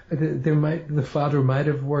the father might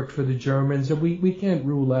have worked for the Germans. We can't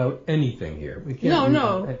rule out anything here. We can't rule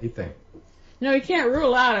out anything. No, you can't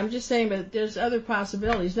rule out. I'm just saying, but there's other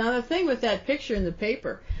possibilities. Now, the thing with that picture in the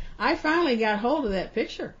paper, I finally got hold of that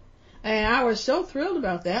picture. And I was so thrilled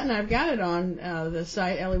about that, and I've got it on the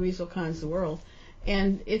site, Elie Wiesel Cons the World.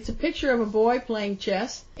 And it's a picture of a boy playing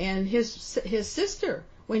chess, and his sister,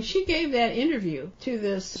 when she gave that interview to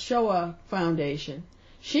this Shoah Foundation,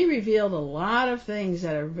 she revealed a lot of things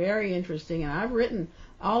that are very interesting, and I've written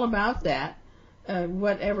all about that,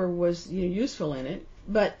 whatever was useful in it.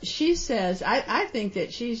 But she says, I think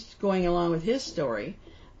that she's going along with his story,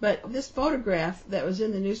 but this photograph that was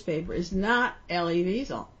in the newspaper is not Elie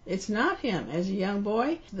Wiesel. It's not him as a young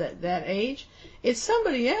boy, that age. It's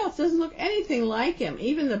somebody else. Doesn't look anything like him.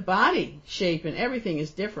 Even the body shape and everything is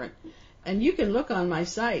different. And you can look on my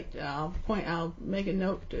site. I'll make a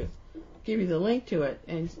note to give you the link to it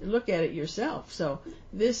and look at it yourself. So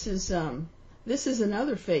this is this is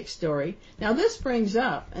another fake story. Now this brings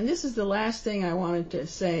up, and this is the last thing I wanted to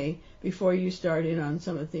say before you start in on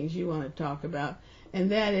some of the things you want to talk about,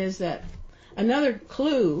 and that is that another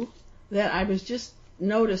clue that I was just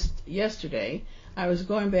noticed yesterday. I was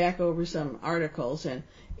going back over some articles, and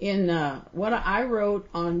in what I wrote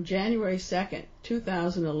on January 2nd,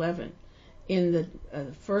 2011, in the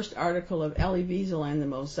first article of Elie Wiesel and the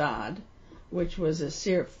Mossad, which was a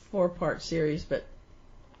 4-part series, but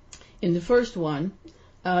in the first one,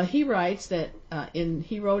 he writes that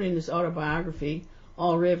he wrote in his autobiography,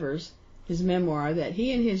 All Rivers, his memoir, that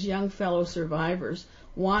he and his young fellow survivors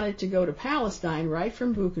wanted to go to Palestine right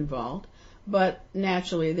from Buchenwald, but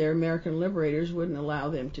naturally their American liberators wouldn't allow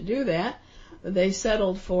them to do that. They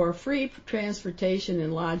settled for free transportation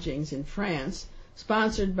and lodgings in France,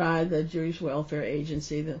 sponsored by the Jewish Welfare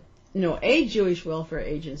Agency, a Jewish Welfare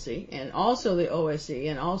Agency, and also the OSE,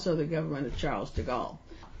 and also the government of Charles de Gaulle.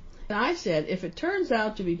 And I said, if it turns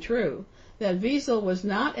out to be true that Wiesel was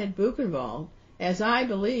not at Buchenwald, as I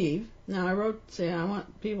believe, now I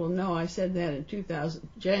want people to know I said that in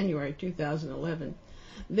January 2011,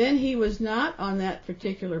 then he was not on that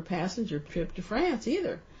particular passenger trip to France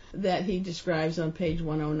either, that he describes on page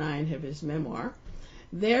 109 of his memoir.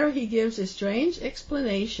 There he gives a strange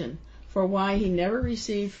explanation for why he never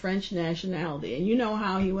received French nationality. And you know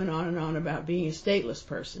how he went on and on about being a stateless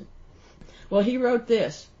person. Well, he wrote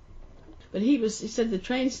this. But he said the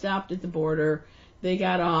train stopped at the border, they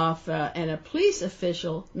got off, and a police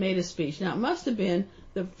official made a speech. Now, it must have been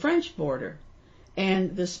the French border.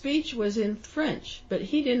 And the speech was in French, but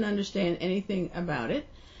he didn't understand anything about it.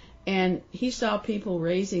 And he saw people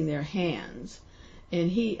raising their hands,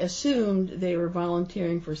 and he assumed they were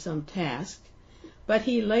volunteering for some task. But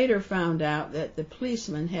he later found out that the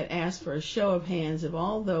policeman had asked for a show of hands of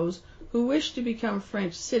all those who wished to become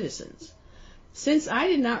French citizens. Since I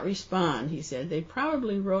did not respond, he said, they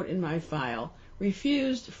probably wrote in my file,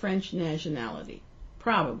 refused French nationality.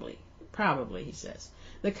 Probably, he says.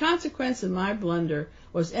 The consequence of my blunder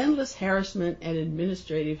was endless harassment and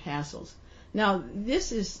administrative hassles. Now,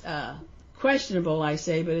 this is questionable, I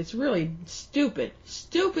say, but it's really stupid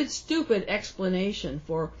explanation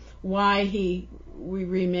for why we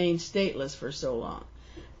remained stateless for so long.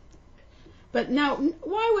 But now,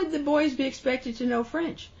 why would the boys be expected to know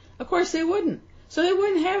French? Of course they wouldn't. So they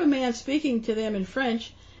wouldn't have a man speaking to them in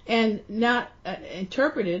French and not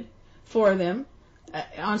interpreted for them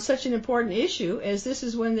on such an important issue as this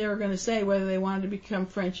is when they were going to say whether they wanted to become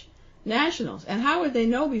French nationals. And how would they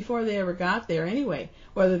know before they ever got there anyway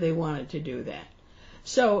whether they wanted to do that?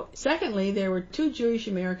 So, secondly, there were 2 Jewish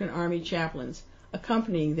American Army chaplains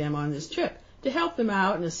accompanying them on this trip to help them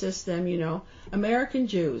out and assist them, American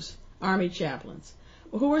Jews, Army chaplains,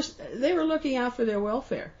 they were looking out for their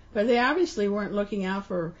welfare. But they obviously weren't looking out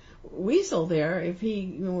for Wiesel there if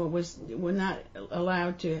he was not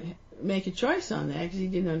allowed to make a choice on that because he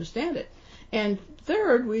didn't understand it. And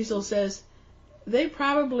third, Wiesel says, they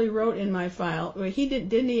probably wrote in my file,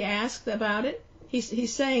 didn't he ask about it?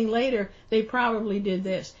 He's saying later, they probably did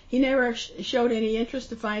this. He never showed any interest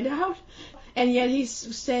to find out. And yet he's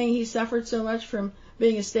saying he suffered so much from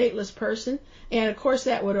being a stateless person. And of course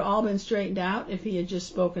that would have all been straightened out if he had just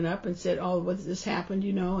spoken up and said, oh, well, this happened,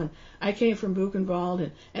 and I came from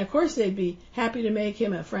Buchenwald. And of course they'd be happy to make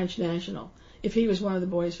him a French national if he was one of the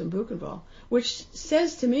boys from Buchenwald, which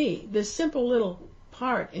says to me this simple little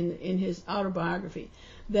part in his autobiography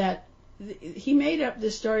that he made up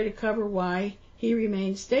this story to cover why he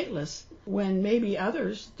remained stateless when maybe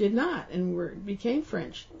others did not and became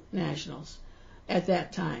French nationals at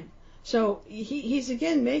that time. So he's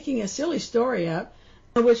again making a silly story up,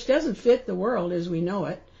 which doesn't fit the world as we know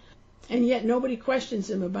it, and yet nobody questions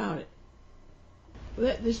him about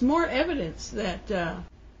it. There's more evidence that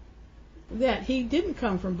he didn't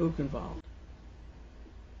come from Buchenwald.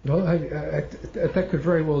 Well, that could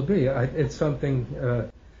very well be. It's something.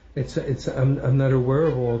 I'm not aware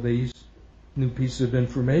of all these new pieces of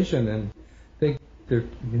information, and they're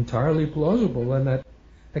entirely plausible, and that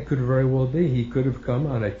could very well be. He could have come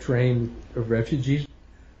on a train of refugees,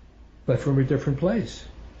 but from a different place.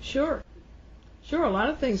 Sure. A lot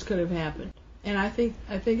of things could have happened, and I think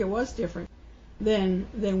it was different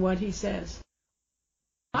than what he says.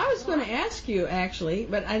 I was going to ask you actually,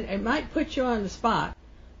 but I might put you on the spot.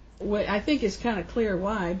 What I think is kind of clear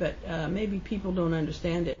why, but maybe people don't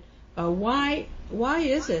understand it. Why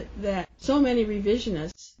is it that so many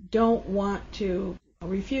revisionists don't want to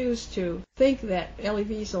refuse to think that Elie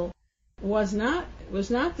Wiesel was not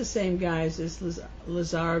the same guys as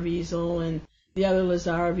Lazar Wiesel and the other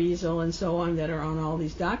Lazar Wiesel and so on that are on all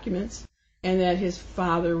these documents, and that his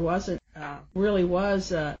father wasn't really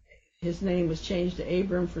was his name was changed to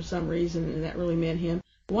Abram for some reason, and that really meant him.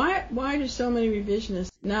 Why do so many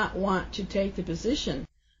revisionists not want to take the position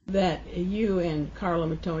that you and Carlo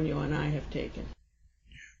Matonio and I have taken?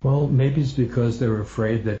 Well, maybe it's because they're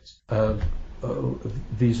afraid that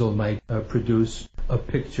Wiesel might produce a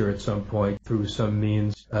picture at some point through some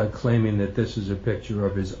means, claiming that this is a picture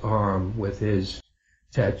of his arm with his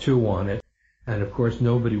tattoo on it. And of course,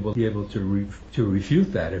 nobody will be able to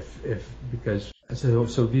refute that because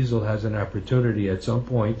Wiesel has an opportunity at some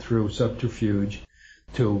point through subterfuge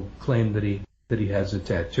to claim that he has a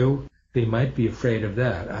tattoo. They might be afraid of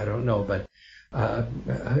that. I don't know, but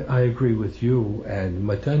I agree with you and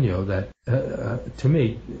Matonio that to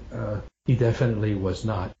me he definitely was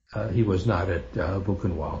not. He was not at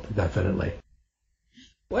Buchenwald, definitely.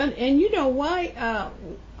 Well, and you know why?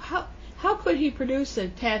 How could he produce a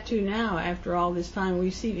tattoo now after all this time?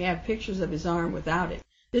 We have pictures of his arm without it.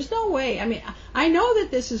 There's no way. I mean, I know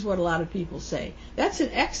that this is what a lot of people say. That's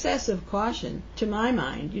an excess of caution, to my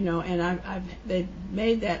mind, and they've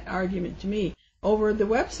made that argument to me over the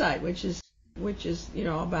website, which is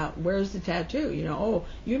about where's the tattoo?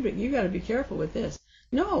 You got to be careful with this.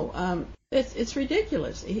 No, it's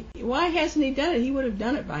ridiculous. Why hasn't he done it? He would have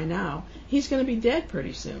done it by now. He's going to be dead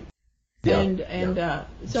pretty soon. So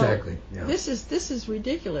exactly. Yeah. This is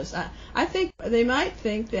ridiculous. I think they might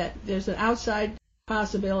think that there's an outside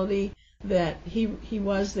possibility that he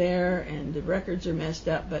was there and the records are messed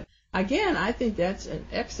up, but again, I think that's an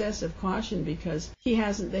excess of caution because they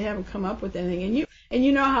haven't come up with anything. And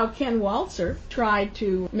you know how Ken Walzer tried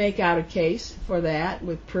to make out a case for that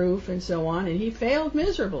with proof and so on, and he failed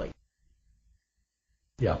miserably.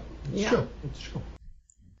 Yeah, it's true. It's true.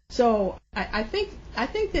 So I think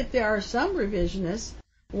that there are some revisionists,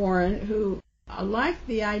 Warren, who like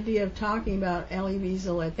the idea of talking about Elie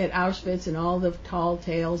Wiesel at Auschwitz and all the tall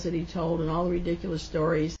tales that he told and all the ridiculous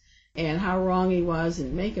stories and how wrong he was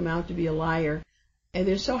and make him out to be a liar. And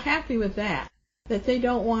they're so happy with that they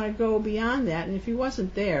don't want to go beyond that. And if he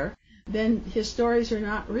wasn't there, then his stories are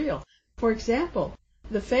not real. For example,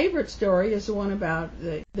 the favorite story is the one about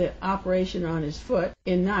the operation on his foot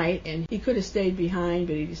in night, and he could have stayed behind,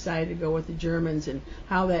 but he decided to go with the Germans, and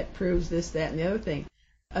how that proves this, that, and the other thing.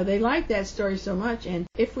 They like that story so much, and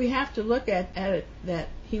if we have to look at it that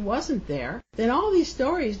he wasn't there, then all these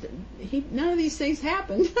stories, none of these things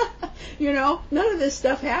happened. None of this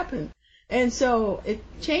stuff happened. And so it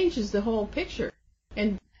changes the whole picture,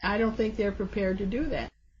 and I don't think they're prepared to do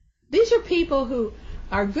that. These are people who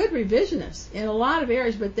are good revisionists in a lot of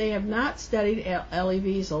areas, but they have not studied Elie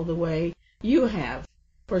Wiesel the way you have,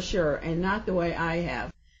 for sure, and not the way I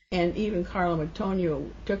have. And even Carlo Matonio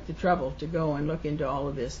took the trouble to go and look into all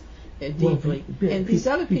of this deeply. And these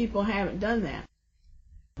other people haven't done that.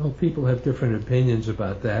 Well, people have different opinions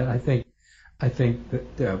about that. I think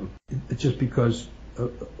that just because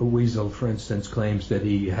Wiesel, for instance, claims that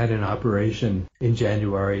he had an operation in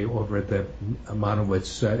January over at the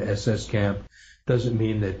Monowitz SS camp, doesn't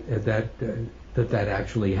mean that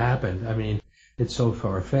actually happened. I mean, it's so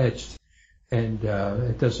far-fetched, and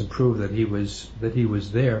it doesn't prove that he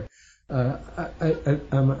was there.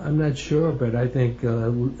 I'm not sure, but I think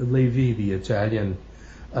Levi, the Italian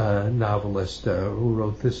novelist who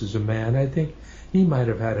wrote This Is a Man, I think he might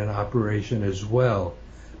have had an operation as well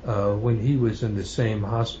when he was in the same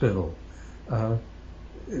hospital. One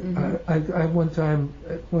time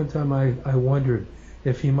I wondered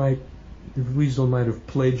if Wiesel might have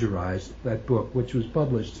plagiarized that book, which was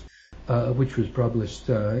published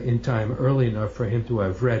in time early enough for him to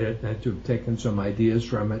have read it and to have taken some ideas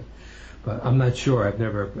from it. But I'm not sure. I've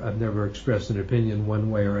never expressed an opinion one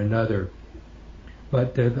way or another.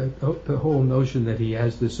 But the whole notion that he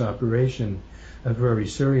has this operation, a very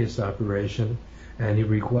serious operation, and he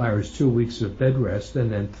requires 2 weeks of bed rest,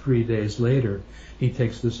 and then 3 days later he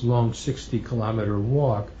takes this long 60-kilometer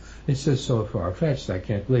walk. It's just so far-fetched, I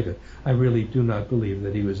can't believe it. I really do not believe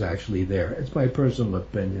that he was actually there. It's my personal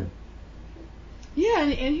opinion. Yeah,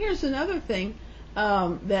 and here's another thing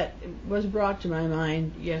that was brought to my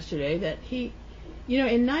mind yesterday, that he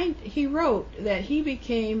wrote that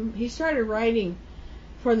he started writing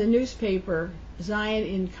for the newspaper Zion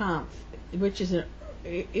in Kampf, which is an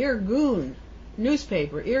Irgun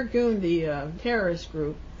newspaper, Irgun, the terrorist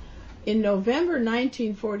group, in November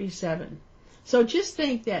 1947. So just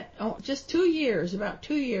think that just 2 years, about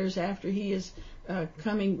 2 years after he is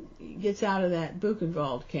gets out of that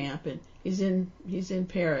Buchenwald camp and he's in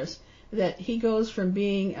Paris, that he goes from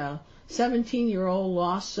being a 17-year-old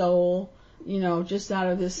lost soul, just out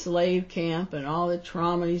of this slave camp and all the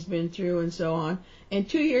trauma he's been through and so on. And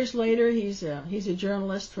 2 years later, he's a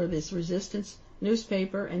journalist for this resistance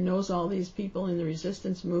newspaper and knows all these people in the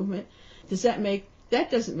resistance movement. That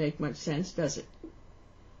doesn't make much sense, does it?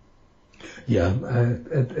 Yeah,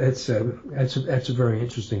 that's a very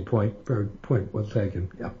interesting point. Point well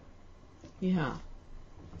taken. Yeah. Yeah.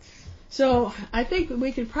 So I think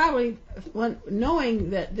we could probably, knowing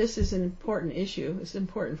that this is an important issue, it's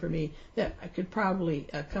important for me, that I could probably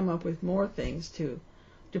come up with more things to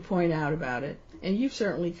point out about it. And you've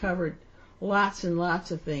certainly covered lots and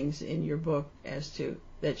lots of things in your book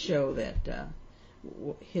that show that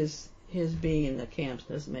his being in the camps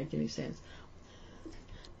doesn't make any sense.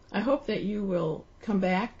 I hope that you will come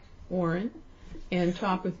back, Warren, and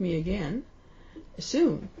talk with me again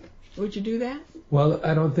soon. Would you do that? Well,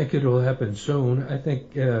 I don't think it'll happen soon. I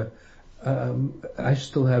think I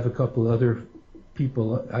still have a couple other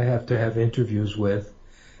people I have to have interviews with,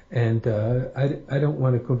 and I don't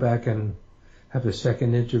want to go back and have a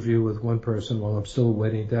second interview with one person while I'm still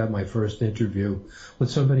waiting to have my first interview with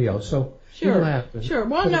somebody else. So it'll happen. Sure.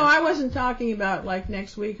 Well, no, I wasn't talking about like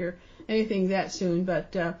next week or anything that soon,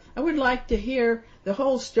 but I would like to hear the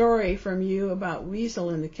whole story from you about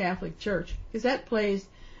Wiesel in the Catholic Church, because that plays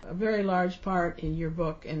a very large part in your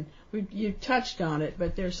book, and you touched on it,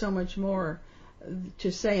 but there's so much more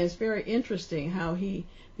to say. It's very interesting how he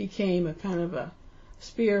became a kind of a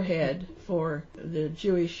spearhead for the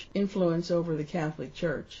Jewish influence over the Catholic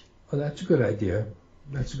Church. Well, that's a good idea.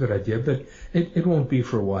 That's a good idea, but it won't be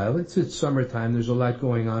for a while. It's summertime. There's a lot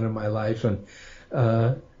going on in my life, and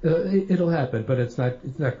it'll happen, but it's not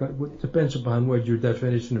going. It depends upon what your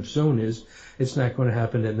definition of soon is. It's not going to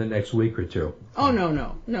happen in the next week or two. Oh,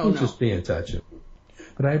 no. We'll just be in touch.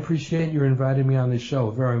 But I appreciate you inviting me on the show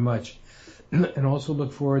very much, and also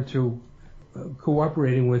look forward to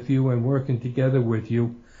cooperating with you and working together with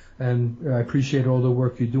you. And I appreciate all the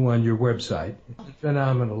work you do on your website. It's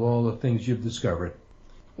phenomenal, all the things you've discovered.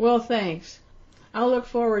 Well, thanks. I'll look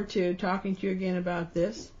forward to talking to you again about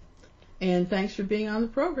this. And thanks for being on the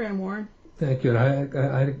program, Warren. Thank you.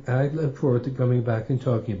 I look forward to coming back and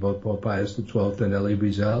talking about Pope Pius XII and Elie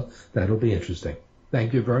Wiesel. That'll be interesting.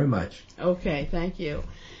 Thank you very much. Okay, thank you.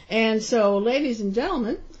 And so, ladies and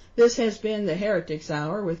gentlemen, this has been the Heretics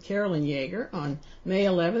Hour with Carolyn Yeager on May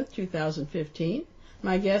 11th, 2015.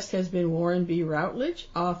 My guest has been Warren B. Routledge,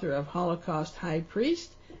 author of Holocaust High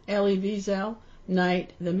Priest, Elie Wiesel,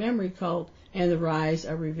 Night, The Memory Cult, and the Rise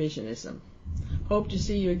of Revisionism. Hope to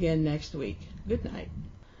see you again next week. Good night.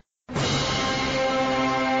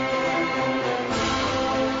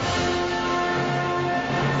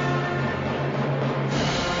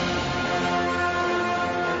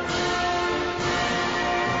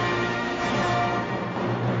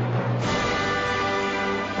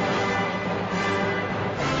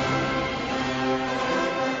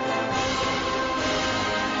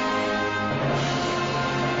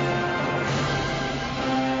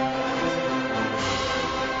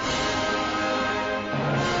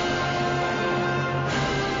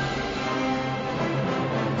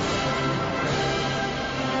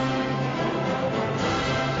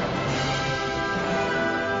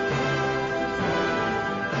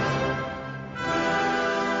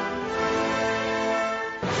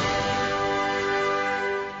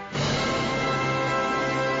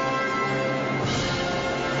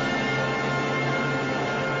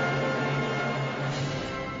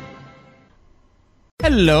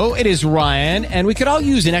 Hello, it is Ryan, and we could all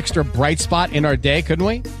use an extra bright spot in our day, couldn't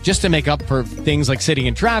we? Just to make up for things like sitting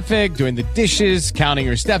in traffic, doing the dishes, counting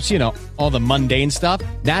your steps, all the mundane stuff.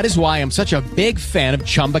 That is why I'm such a big fan of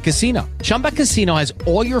Chumba Casino. Chumba Casino has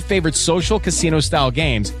all your favorite social casino-style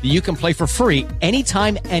games that you can play for free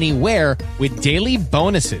anytime, anywhere with daily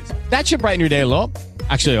bonuses. That should brighten your day a little.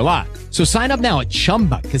 Actually, a lot. So sign up now at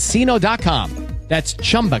ChumbaCasino.com. That's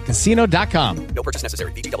ChumbaCasino.com. No purchase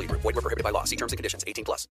necessary. VGW Group. Void where prohibited by law. See terms and conditions. 18+.